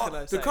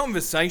say? The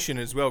conversation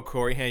as well,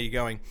 Corey. How you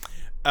going?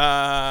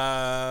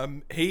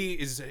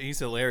 He's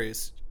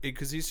hilarious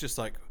because he's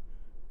like,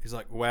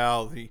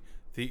 wow,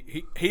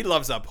 he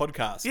loves our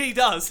podcast. Yeah, he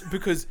does.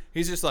 Because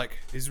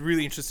he's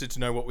really interested to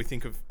know what we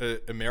think of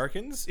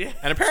Americans. Yeah.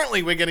 And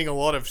apparently we're getting a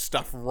lot of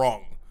stuff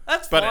wrong.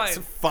 That's but fine. it's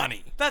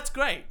funny. That's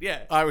great.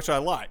 Yeah. Which I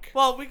like.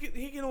 Well,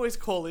 he can always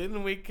call in,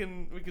 and we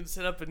can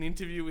set up an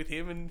interview with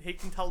him, and he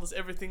can tell us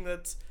everything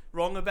that's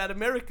wrong about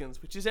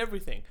Americans, which is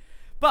everything,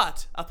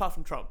 but apart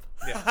from Trump.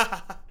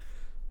 Yeah.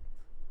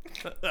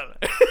 I don't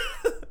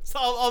know. So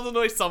I'll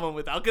annoy someone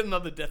with that. I'll get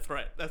another death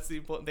threat. That's the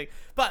important thing.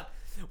 But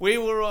we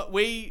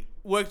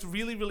worked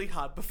really, really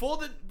hard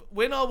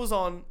when I was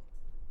on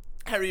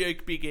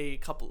Karaoke Big E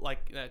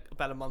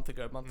about a month and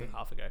a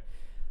half ago,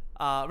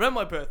 around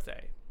my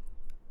birthday.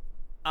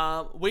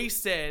 We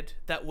said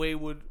that we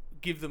would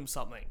give them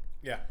something,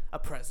 Yeah. a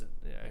present,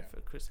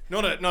 for Christmas.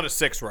 Not a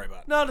sex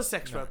robot. Not a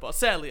sex robot.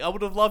 Sadly, I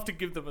would have loved to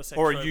give them a sex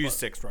Or robot. a used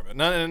sex robot.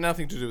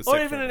 Nothing to do with Or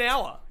sex even robots. an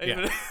hour.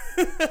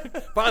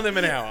 Yeah. Buy them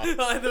an hour.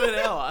 Buy them an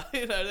hour.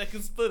 They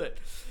can split it.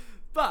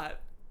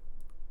 But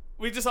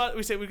we said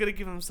we're going to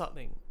give them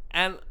something.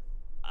 And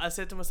I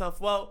said to myself,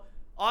 well,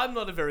 I'm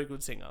not a very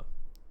good singer.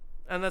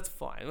 And that's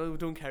fine. We're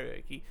doing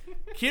karaoke.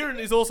 Kieran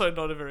is also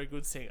not a very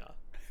good singer.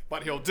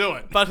 But he'll do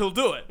it. But he'll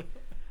do it.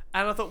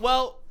 And I thought,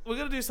 well, we're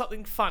going to do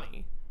something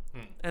funny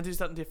and do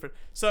something different.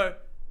 So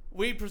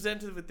we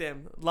presented with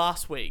them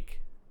last week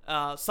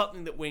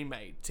something that we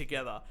made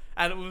together.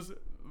 And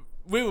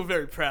we were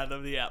very proud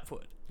of the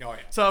output. Oh, yeah.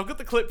 So I've got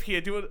the clip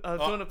here. Do you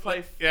want to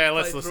play? Yeah,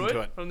 let's play listen through to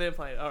it. From them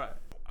playing. All right.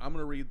 I'm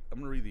gonna read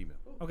the email.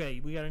 Okay,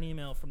 we got an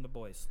email from the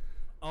boys.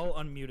 I'll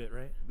unmute it,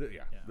 right?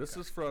 This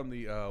is from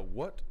the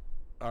what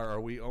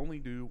are we only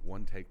do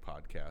one take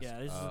podcast? Yeah,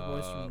 this is the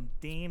boys from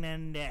Dan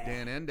and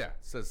Dan Enda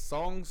says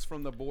songs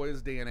from the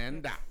boys Dan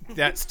Enda.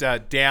 That's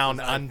Down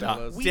That's Under. how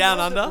it was. We Down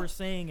know that Under? we're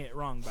saying it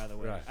wrong, by the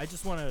way. Right. I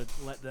just want to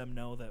let them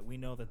know that we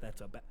know that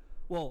that's a bad.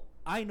 Well,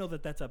 I know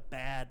that that's a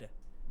bad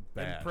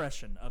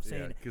impression of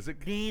saying because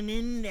it Dan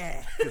and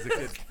Da. because it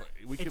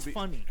could we could It's be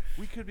funny.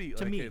 We could be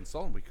To like me.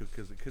 insulting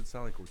because it could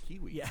sound like we're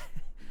Kiwi. Yeah,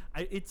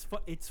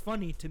 it's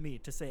funny to me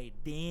to say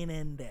Dan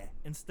and Da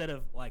instead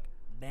of like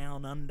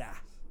Down Under.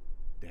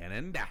 Dan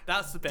Enda.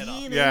 That's the better.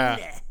 Dan Yeah.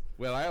 and Da.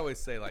 Well, I always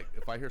say like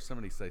if I hear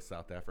somebody say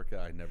South Africa,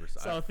 I never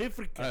say South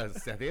Africa.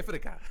 South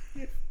Africa.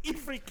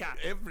 Africa.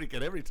 Africa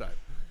every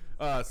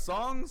time.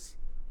 Songs.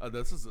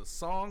 This is a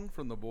song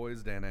from the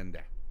boys Dan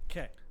Enda.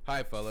 Okay,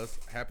 Hi fellas,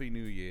 Happy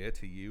New Year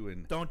to you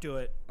and don't do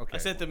it. okay. I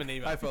sent them an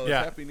email. Hi fellas,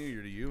 Yeah. Happy New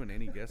Year to you and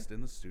any guest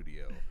in the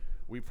studio.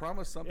 We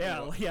promised something.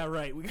 Yeah,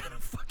 right. We gotta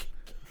fucking.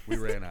 We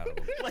ran out of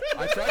them.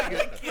 I tried to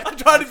get. I'm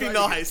trying to be get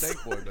nice.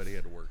 Steak Boy, but he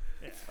had to work.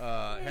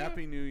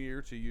 Happy New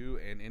Year to you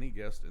and any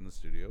guest in the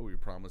studio. We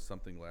promised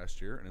something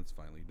last year, and it's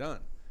finally done.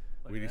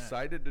 We at that.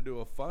 decided to do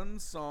a fun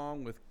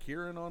song with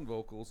Kieran on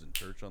vocals and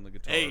Church on the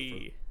guitar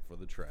Hey. for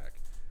the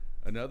track.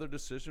 Another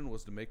decision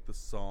was to make the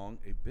song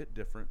a bit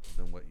different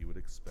than what you would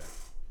expect.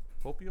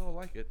 Hope you all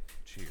like it.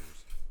 Cheers.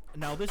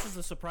 Now this is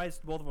a surprise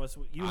to both of us.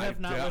 You have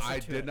not listened I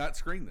to did it. not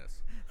screen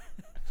this.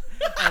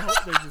 I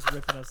hope they're just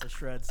ripping us to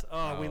shreds.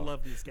 Oh, we Oh.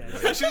 love these guys.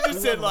 I should have We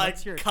just said love them. like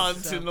Let's hear it. cunt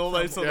This is, and all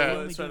those from sort of We words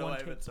Only straight Do One away.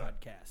 Take But sorry.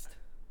 podcast.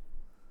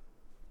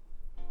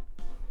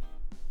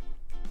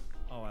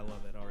 Oh, I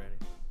love it already.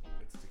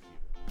 It's tequila.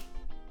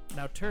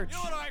 Now, Turch. You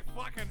know what I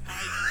fucking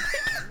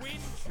hate? Wind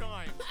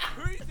chimes.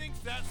 Who thinks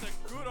that's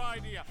a good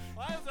idea?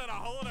 I was at a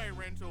holiday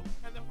rental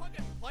and the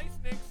fucking place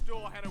next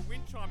door had a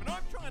wind chime and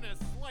I'm trying to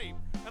sleep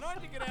and I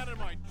had to get out of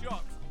my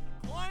jocks.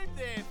 Climb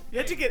there. You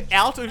had to get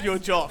out of your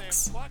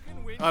jocks.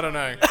 I don't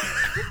know.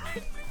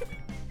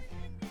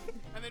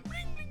 And then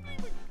bling, bling, bling,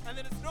 bling. And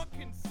then it's not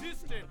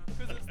consistent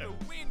because it's the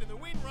wind and the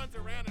wind runs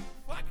around and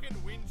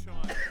fucking wind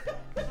chimes.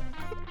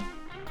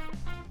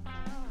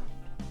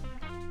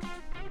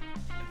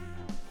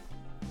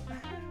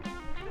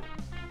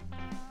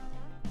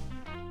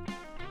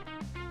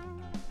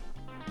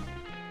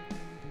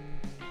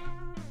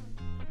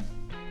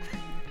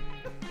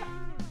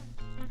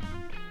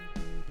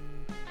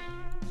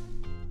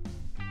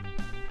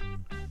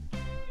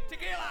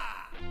 Tequila!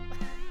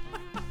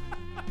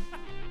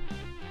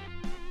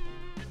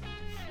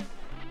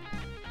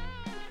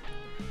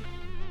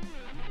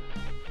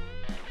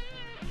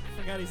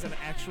 I forgot he's an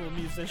actual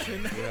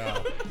musician.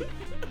 Yeah.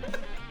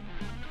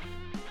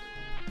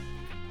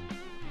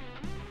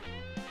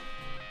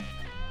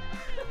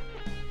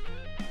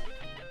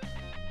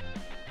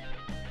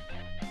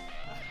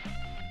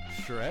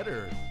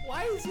 Shredder.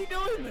 Why is he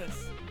doing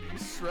this?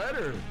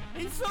 Shredder.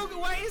 He's so good.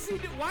 Why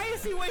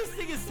is he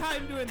wasting his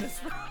time doing this?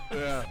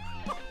 Yeah.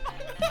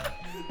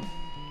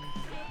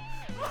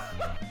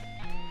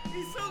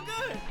 He's so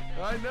good.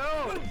 I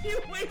know. What are you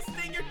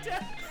wasting your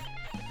time?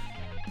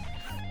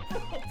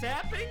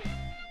 Tapping?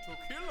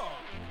 Tequila.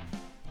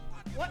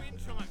 What? Wind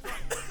chimes.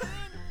 Right. Then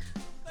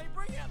they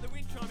bring out the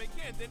wind chime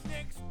again the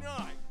next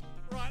night.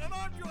 Right, and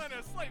I'm trying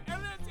to sleep,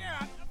 and it's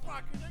out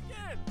fucking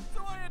again.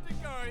 So I had to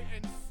go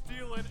and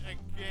steal it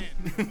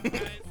again. And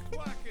it's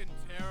fucking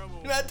terrible.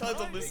 The amount of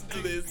times I I've listened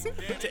think to this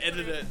they to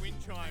edit it. Wind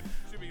chime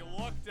should be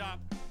locked up,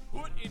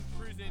 put in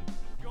prison,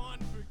 gone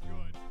for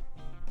good.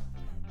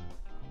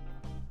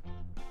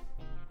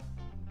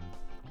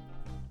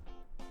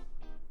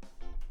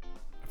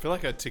 I feel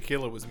like a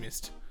tequila was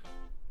missed.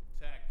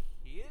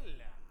 Tequila.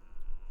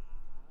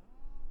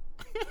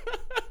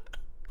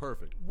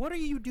 Perfect. What are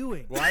you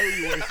doing? Why are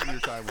you wasting your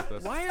time with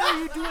us? Why are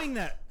you doing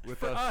that With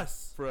for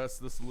us? For us,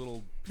 this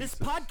little This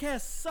piece of-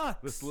 podcast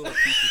sucks. this little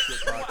piece of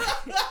shit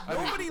podcast. I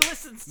mean, Nobody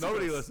listens to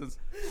Nobody this. listens.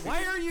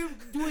 Why are you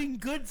doing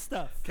good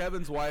stuff?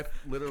 Kevin's wife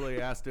literally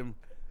asked him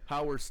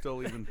how we're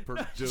still even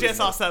doing Jess this.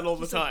 asks that all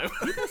the time.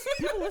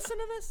 People listen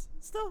to this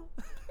still?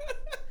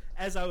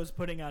 As I was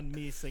putting on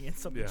me singing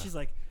something, Yeah. she's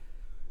like,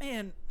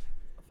 man,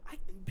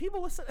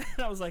 people listen.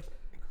 And I was like,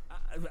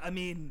 I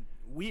mean,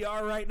 we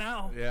are right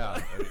now. Yeah,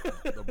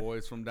 the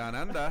boys from down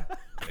under,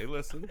 they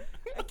listen.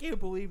 I can't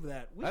believe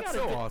that. That's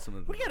so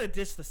awesome. We gotta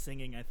ditch the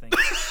singing, I think.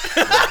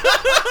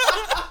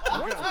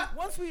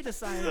 once we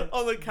decide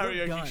On the we're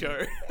karaoke done,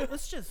 show.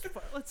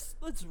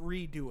 let's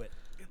redo it.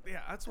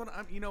 Yeah, that's what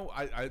I'm. You know,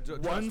 I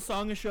just, One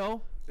song a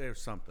show.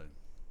 there's something.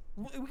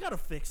 We gotta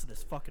fix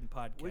this fucking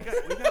podcast. We got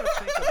to think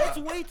It's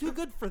about. way too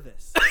good for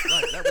this.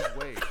 Right,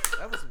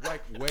 that was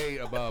like way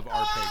above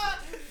our pay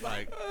grade.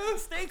 Like,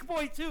 Snake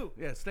Boy too.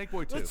 yeah, Snake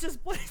Boy too. Let's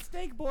just play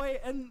Snake Boy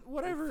and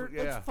whatever.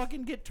 Yeah. Let's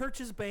fucking get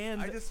Turch's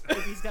band. I just-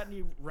 if he's got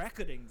any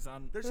recordings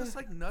on. There's just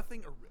like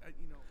nothing,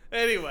 you know.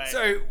 Anyway.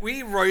 So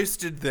we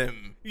roasted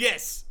them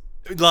yes.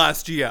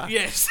 last year.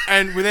 Yes.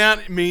 And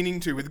without meaning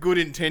to, with good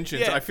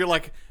intentions, Yeah. I feel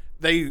like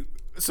they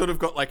sort of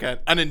got like an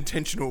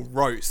unintentional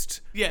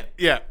roast. Yeah.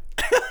 Yeah.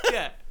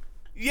 Yeah.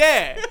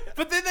 Yeah.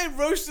 But then they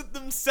roasted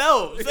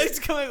themselves. They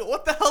just come like,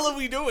 what the hell are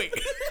we doing?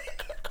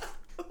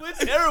 We're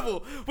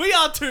terrible. We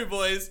are too,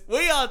 boys.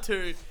 We are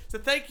too. So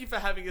thank you for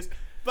having us.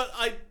 But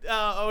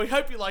we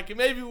hope you like it.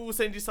 Maybe we'll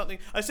send you something.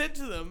 I said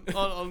to them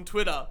on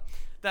Twitter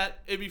that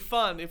it'd be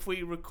fun if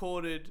we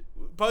recorded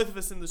both of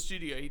us in the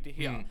studio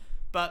here,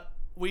 but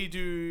we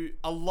do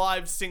a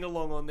live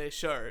sing-along on their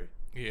show.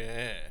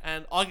 Yeah.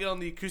 And I get on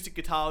the acoustic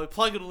guitar, we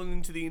plug it all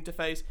into the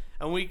interface,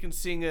 and we can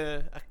sing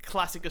a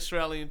classic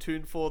Australian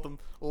tune for them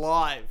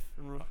live.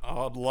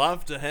 I'd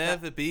love to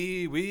have a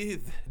beer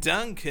with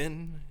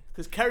Duncan.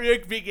 Because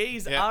karaoke Big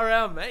E's Yeah. are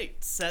our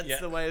mates. That's Yeah.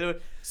 the way to do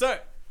it. So,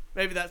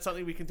 maybe that's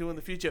something we can do in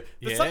the future.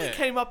 But something Yeah.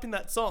 came up in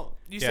that song.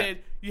 You Yeah.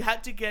 said you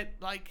had to get,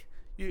 like,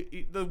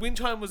 the wind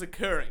chime was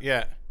occurring.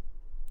 Yeah.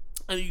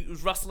 And it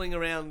was rustling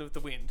around with the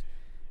wind.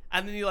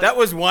 And then you like... That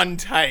was one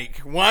take.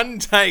 One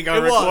take I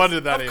it was.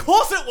 recorded that in. Of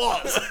course it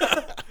was!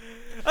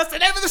 That's the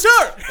name of the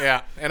show!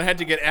 Yeah. And I had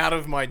to get out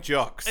of my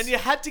jocks. And you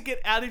had to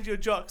get out of your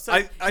jock. So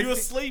I you were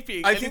thi-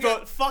 sleeping. I and you think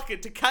thought, fuck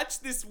it, to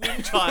catch this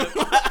wind chime,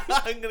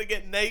 I'm going to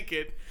get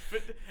naked.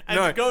 And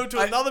No, to go to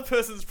I- another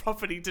person's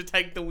property to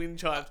take the wind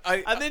chimes.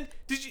 I- and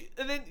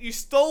then you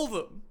stole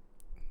them.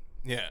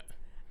 Yeah.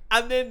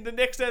 And then the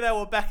next day they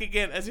were back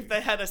again, as if they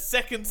had a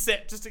second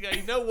set just to go,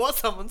 you know what,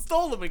 someone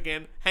stole them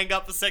again. Hang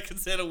up the second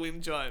set of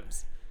wind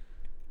chimes.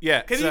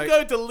 Yeah. Can so you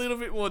go into a little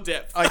bit more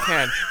depth? I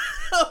can.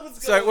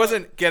 What's So going it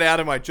wasn't get out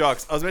of my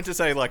jocks. I was meant to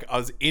say like I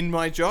was in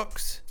my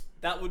jocks. on?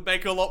 That would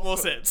make a lot more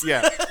sense.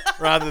 Yeah.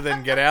 Rather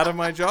than get out of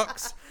my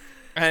jocks.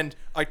 And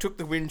I took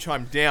the wind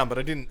chime down, but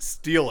I didn't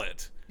steal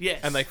it.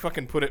 Yes. And they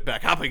fucking put it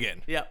back up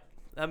again. Yep.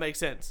 That makes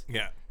sense.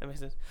 Yeah. That makes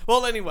sense.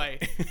 Well, anyway,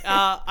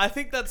 I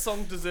think that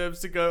song deserves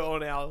to go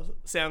on our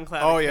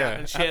SoundCloud Oh, account yeah.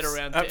 and shared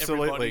around to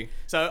Absolutely. everybody.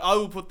 So I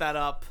will put that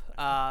up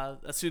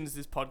as soon as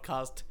this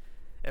podcast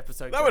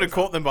episode That would have goes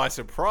up. caught them by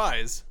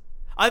surprise.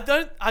 I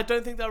don't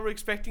think they were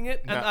expecting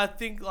it, and No. I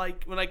think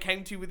like when I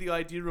came to you with the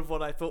idea of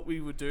what I thought we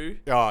would do,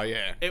 Oh,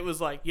 yeah. it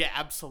was like, yeah,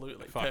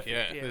 absolutely, Fuck perfect.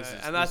 yeah, You this know?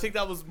 is- And I this- think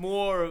that was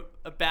more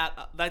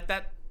about like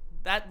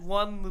that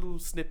one little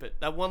snippet,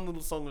 that one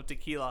little song of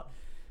Tequila,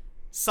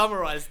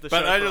 summarized the show.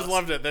 But I for just us.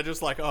 loved it. They're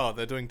just like, oh,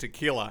 they're doing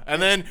tequila. And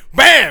then,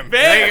 bam!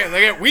 Bam!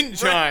 They get wind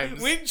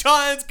chimes. Wind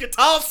chimes,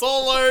 guitar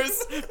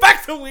solos,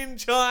 back to wind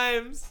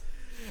chimes.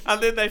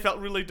 And then they felt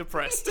really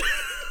depressed.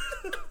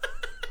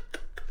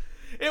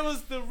 It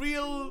was the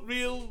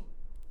real...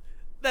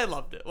 They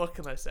loved it. What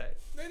can I say?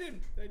 They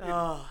did. They did.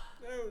 Ah.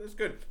 No, that's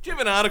good. Do you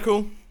have an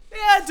article? Yeah,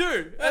 I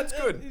do. That's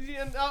And- good.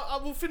 And I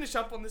will finish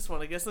up on this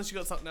one, I guess, unless you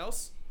got something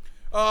else.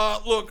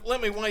 Look,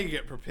 while you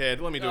get prepared,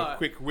 let me do a Alright.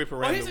 quick whip Oh,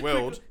 around here's the a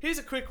world. Quick, here's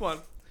a quick one.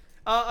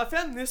 I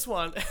found this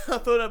one. I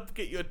thought I'd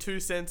get your 2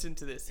 cents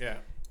into this. Yeah.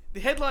 The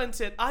headline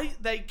said, "Are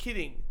they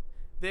kidding?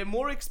 They're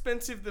more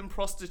expensive than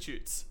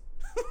prostitutes."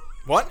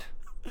 What?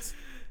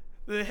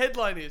 The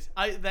headline is,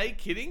 "Are they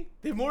kidding?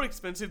 They're more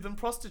expensive than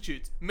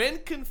prostitutes. Men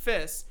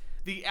confess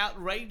the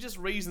outrageous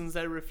reasons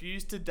they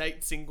refuse to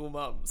date single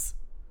mums.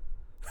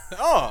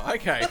 Oh,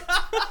 okay.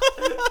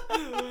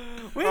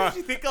 Where did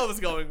you think I was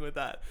going with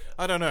that?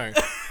 I don't know.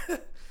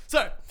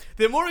 So,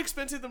 they're more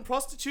expensive than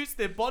prostitutes,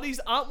 their bodies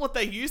aren't what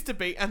they used to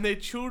be, and their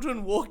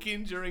children walk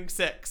in during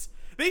sex.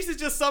 These are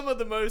just some of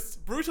the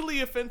most brutally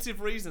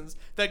offensive reasons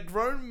that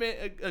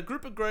a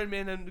group of grown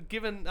men have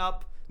given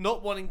up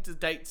not wanting to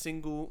date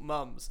single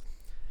mums.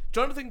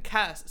 Jonathan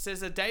Cass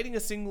says that dating a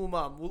single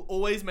mum will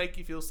always make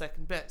you feel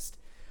second best.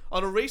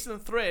 On a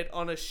recent thread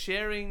on a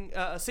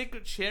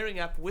secret sharing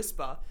app,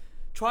 Whisper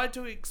tried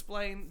to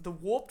explain the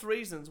warped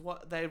reasons why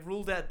they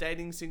ruled out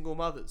dating single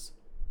mothers.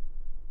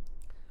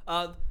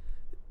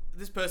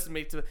 This person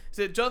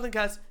said Jonathan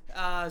Cass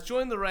has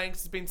joined the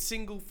ranks, has been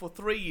single for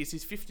 3 years,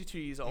 he's 52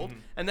 years old,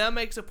 and now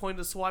makes a point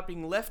of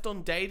swiping left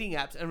on dating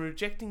apps and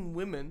rejecting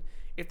women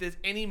if there's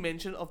any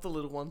mention of the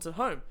little ones at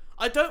home.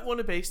 I don't want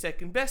to be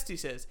second best, he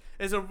says.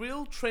 There's a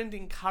real trend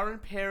in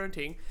current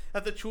parenting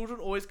that the children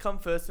always come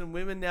first and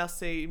women now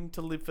seem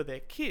to live for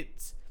their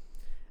kids.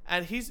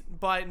 And he's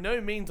by no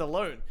means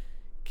alone.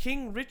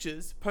 King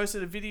Richards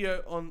posted a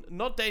video on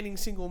not dating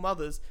single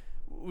mothers,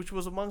 which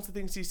was amongst the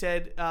things he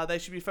said they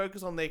should be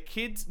focused on their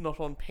kids, not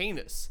on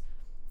penis.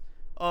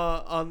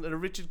 On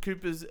Richard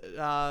Cooper's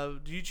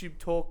YouTube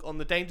talk on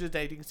the danger of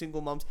dating single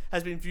mums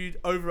has been viewed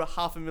over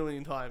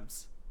 500,000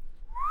 times.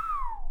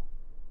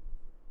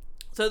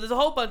 So there's a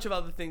whole bunch of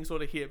other things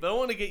sort of here, but I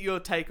want to get your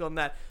take on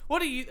that. What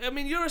do you? I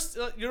mean, you're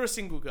a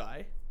single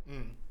guy.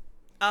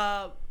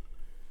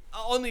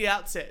 On the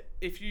outset,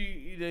 if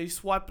you're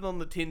swiping on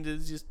the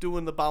Tinders, just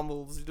doing the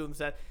Bumbles, you're doing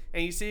that,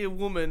 and you see a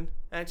woman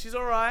and she's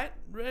all right,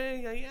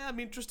 yeah, I'm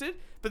interested.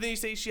 But then you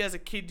see she has a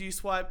kid. Do you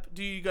swipe?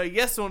 Do you go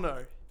yes or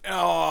no?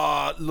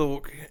 Oh,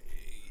 look,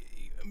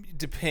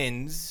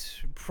 depends.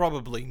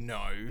 Probably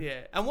no.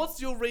 Yeah. And what's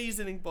your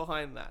reasoning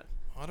behind that?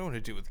 I don't want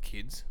to deal with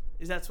kids.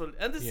 Is that's what?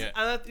 And this, Yeah.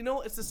 and you know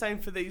what? It's the same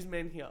for these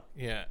men here.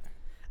 Yeah.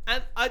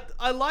 And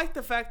I like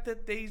the fact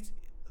that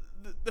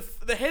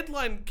the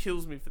headline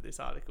kills me for this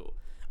article.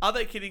 Are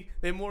they kidding?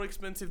 They're more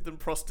expensive than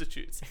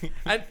prostitutes.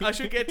 And I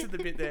should get to the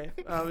bit there.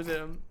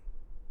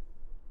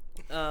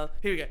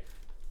 Here we go.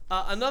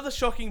 Another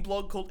shocking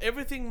blog called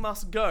Everything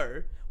Must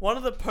Go. One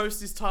of the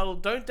posts is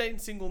titled "Don't Date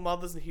Single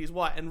Mothers and Here's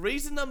Why." And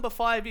reason number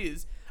 5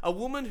 is a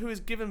woman who has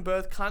given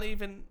birth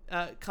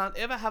can't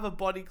ever have a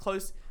body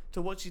close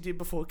to what she did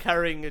before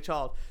carrying a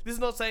child. This is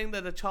not saying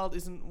that a child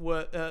isn't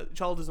worth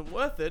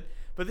it,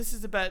 but this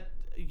is about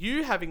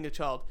you having a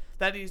child.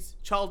 That is,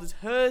 child is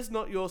hers,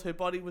 not yours. Her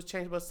body was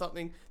changed by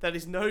something that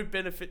is no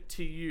benefit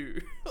to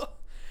you.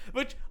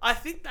 Which I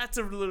think that's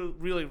a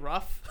really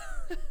rough.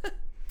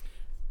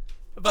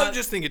 But I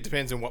just think it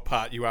depends on what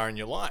part you are in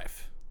your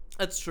life.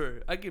 That's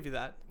true. I give you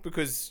that.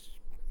 Because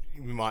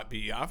you might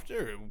be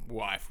after a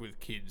wife with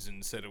kids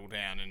and settle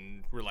down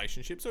in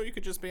relationships, or you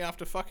could just be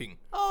after fucking.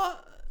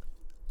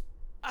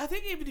 I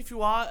think even if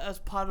you are as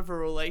part of a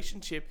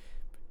relationship,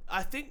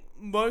 I think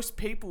most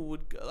people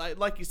would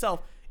like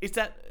yourself. It's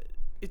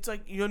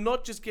like you're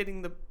not just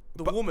getting the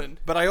woman.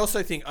 But I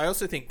also think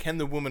can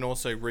the woman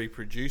also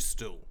reproduce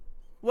still?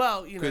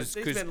 Well, these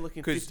men are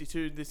looking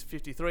 52, this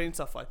 53, and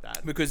stuff like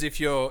that. Because if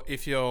you're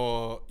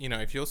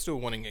still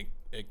wanting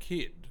a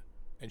kid,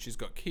 and she's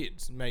got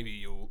kids, maybe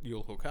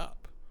you'll hook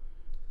up.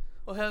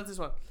 Well, how's this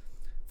one?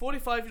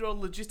 45-year-old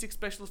logistics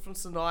specialist from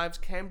St Ives,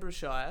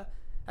 Cambridgeshire,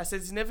 has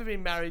said he's never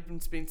been married and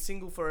has been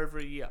single for over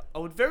a year. I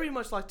would very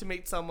much like to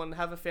meet someone and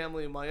have a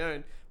family of my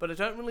own, but I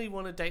don't really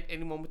want to date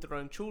anyone with their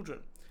own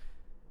children.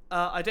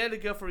 I dated a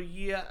girl for a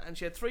year, and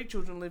she had 3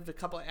 children, lived a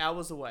couple of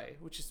hours away,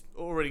 which is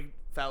already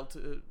failed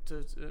to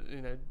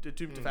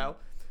doomed to fail.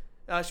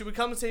 She would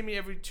come and see me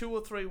every 2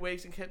 or 3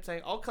 weeks and kept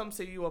saying, "I'll come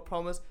see you, I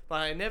promise,"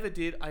 but I never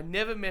did. I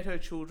never met her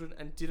children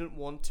and didn't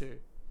want to.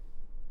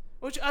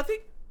 Which I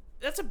think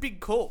that's a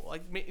big call.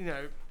 Like,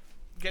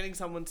 getting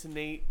someone to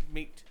meet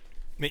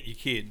your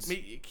kids.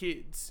 Meet your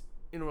kids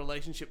in a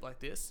relationship like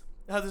this.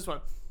 How's this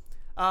one?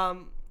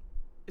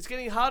 It's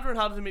getting harder and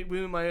harder to meet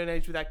women my own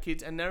age without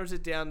kids and narrows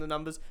it down the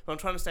numbers, but I'm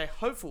trying to stay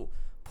hopeful.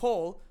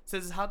 Paul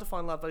says it's hard to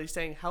find love, but he's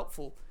staying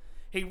helpful.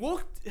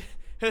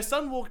 Her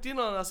son walked in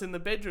on us in the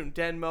bedroom.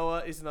 Dan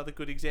Mower is another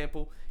good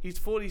example. He's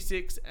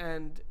 46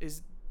 and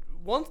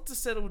wants to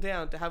settle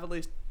down to have at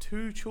least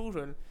 2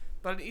 children,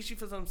 but an issue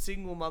for some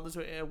single mothers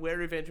who are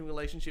wary of entering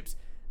relationships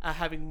are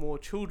having more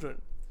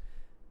children.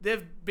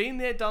 They've been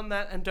there, done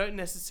that, and don't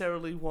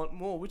necessarily want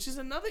more, which is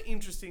another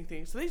interesting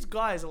thing. So these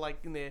guys are like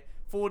in their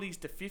 40s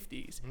to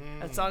 50s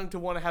and starting to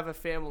want to have a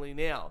family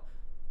now.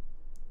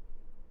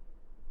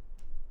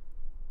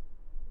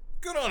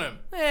 Good on him.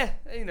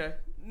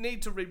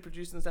 Need to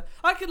reproduce and stuff.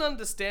 I can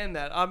understand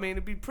that. I mean,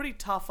 it'd be pretty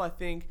tough, I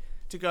think,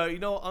 to go,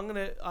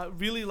 I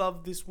really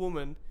love this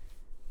woman,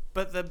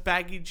 but the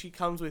baggage she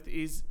comes with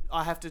is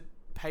I have to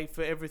pay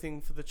for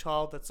everything for the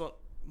child that's not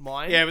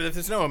mine. Yeah, but if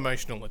there's no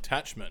emotional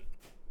attachment.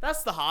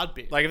 That's the hard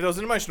bit. Like, if there was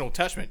an emotional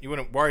attachment, you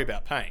wouldn't worry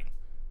about paying.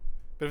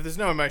 But if there's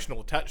no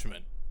emotional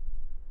attachment,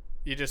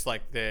 you're just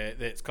like,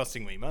 it's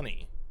costing me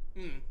money.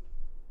 Mm.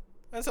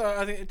 I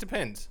think it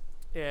depends.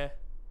 Yeah.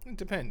 It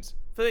depends.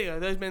 So there you go.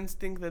 Those men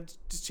think that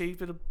it's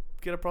cheaper to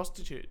get a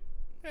prostitute.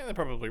 Yeah, they're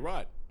probably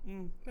right.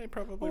 They're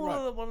probably Or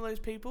right. one of those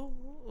people,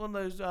 one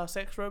of those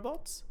sex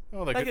robots.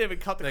 Oh, They could even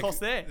cut the cost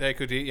there. They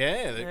could,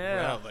 yeah.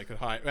 Yeah. Well, they could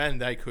hire,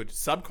 and they could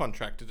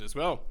subcontract it as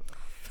well.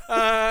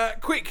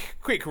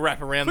 Quick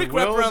wrap around Quick the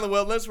world. wrap around the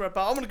world. Let's wrap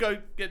up. I'm gonna go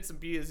get some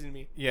beers in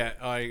me. Yeah,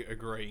 I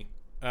agree.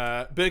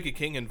 Burger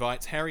King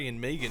invites Harry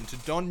and Meghan to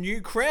don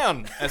new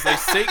crown as they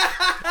seek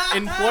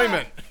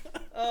employment.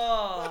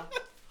 Oh.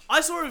 I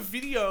saw a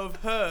video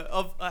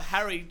of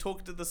Harry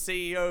talking to the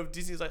CEO of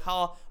Disney. He's like,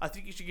 I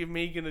think you should give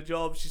Megan a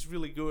job. She's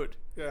really good.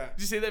 Yeah.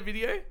 Did you see that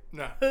video?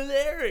 No.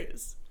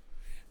 Hilarious.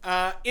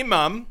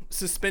 Imam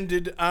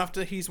suspended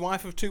after his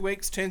wife of 2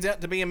 weeks turns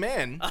out to be a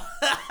man.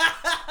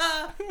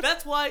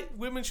 That's why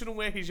women shouldn't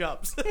wear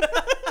hijabs.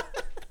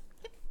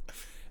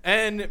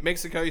 And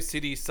Mexico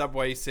City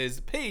subway says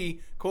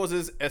pee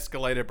causes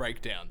escalator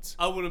breakdowns.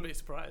 I wouldn't be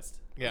surprised.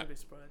 Yeah. Wouldn't be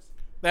surprised.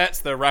 That's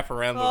the wrap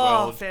around the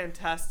Oh, world.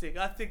 fantastic.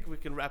 I think we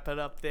can wrap it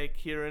up there,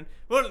 Kieran.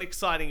 What an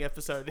exciting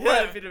episode. We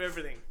had a bit of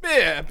everything.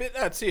 Yeah, but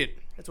that's it.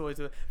 That's always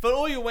good. For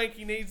all your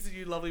wanky needs,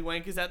 you lovely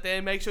wankers out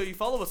there, make sure you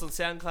follow us on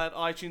SoundCloud,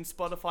 iTunes,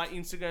 Spotify,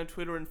 Instagram,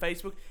 Twitter, and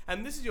Facebook.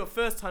 And this is your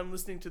first time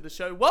listening to the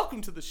show.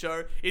 Welcome to the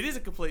show. It is a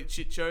complete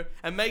shit show.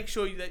 And make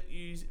sure that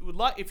you would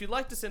like, if you'd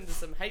like to send us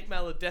some hate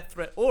mail, a death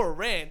threat, or a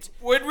rant.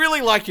 We'd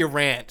really like your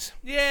rant.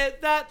 Yeah,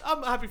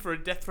 I'm happy for a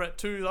death threat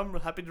too. I'm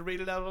happy to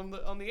read it out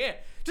on the air.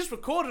 Just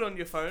record it on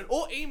your phone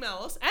or email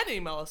us at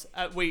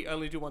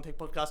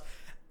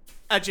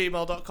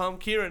weonlydonetechpodcast@gmail.com.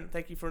 Kieran,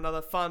 thank you for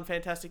another fun,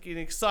 fantastic, and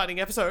exciting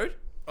episode.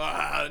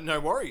 No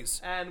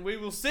worries. And we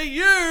will see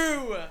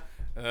you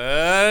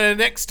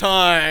Next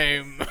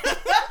time.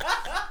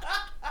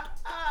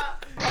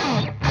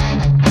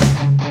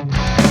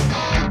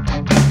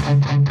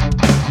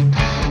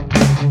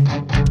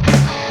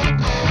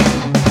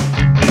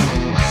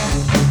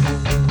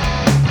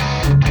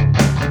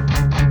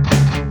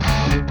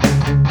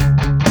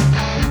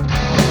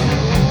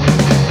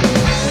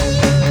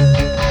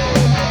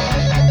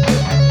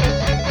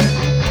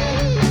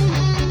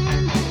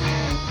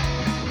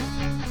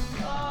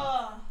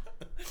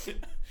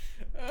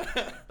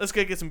 Let's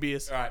go get some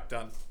beers. All right,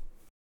 done.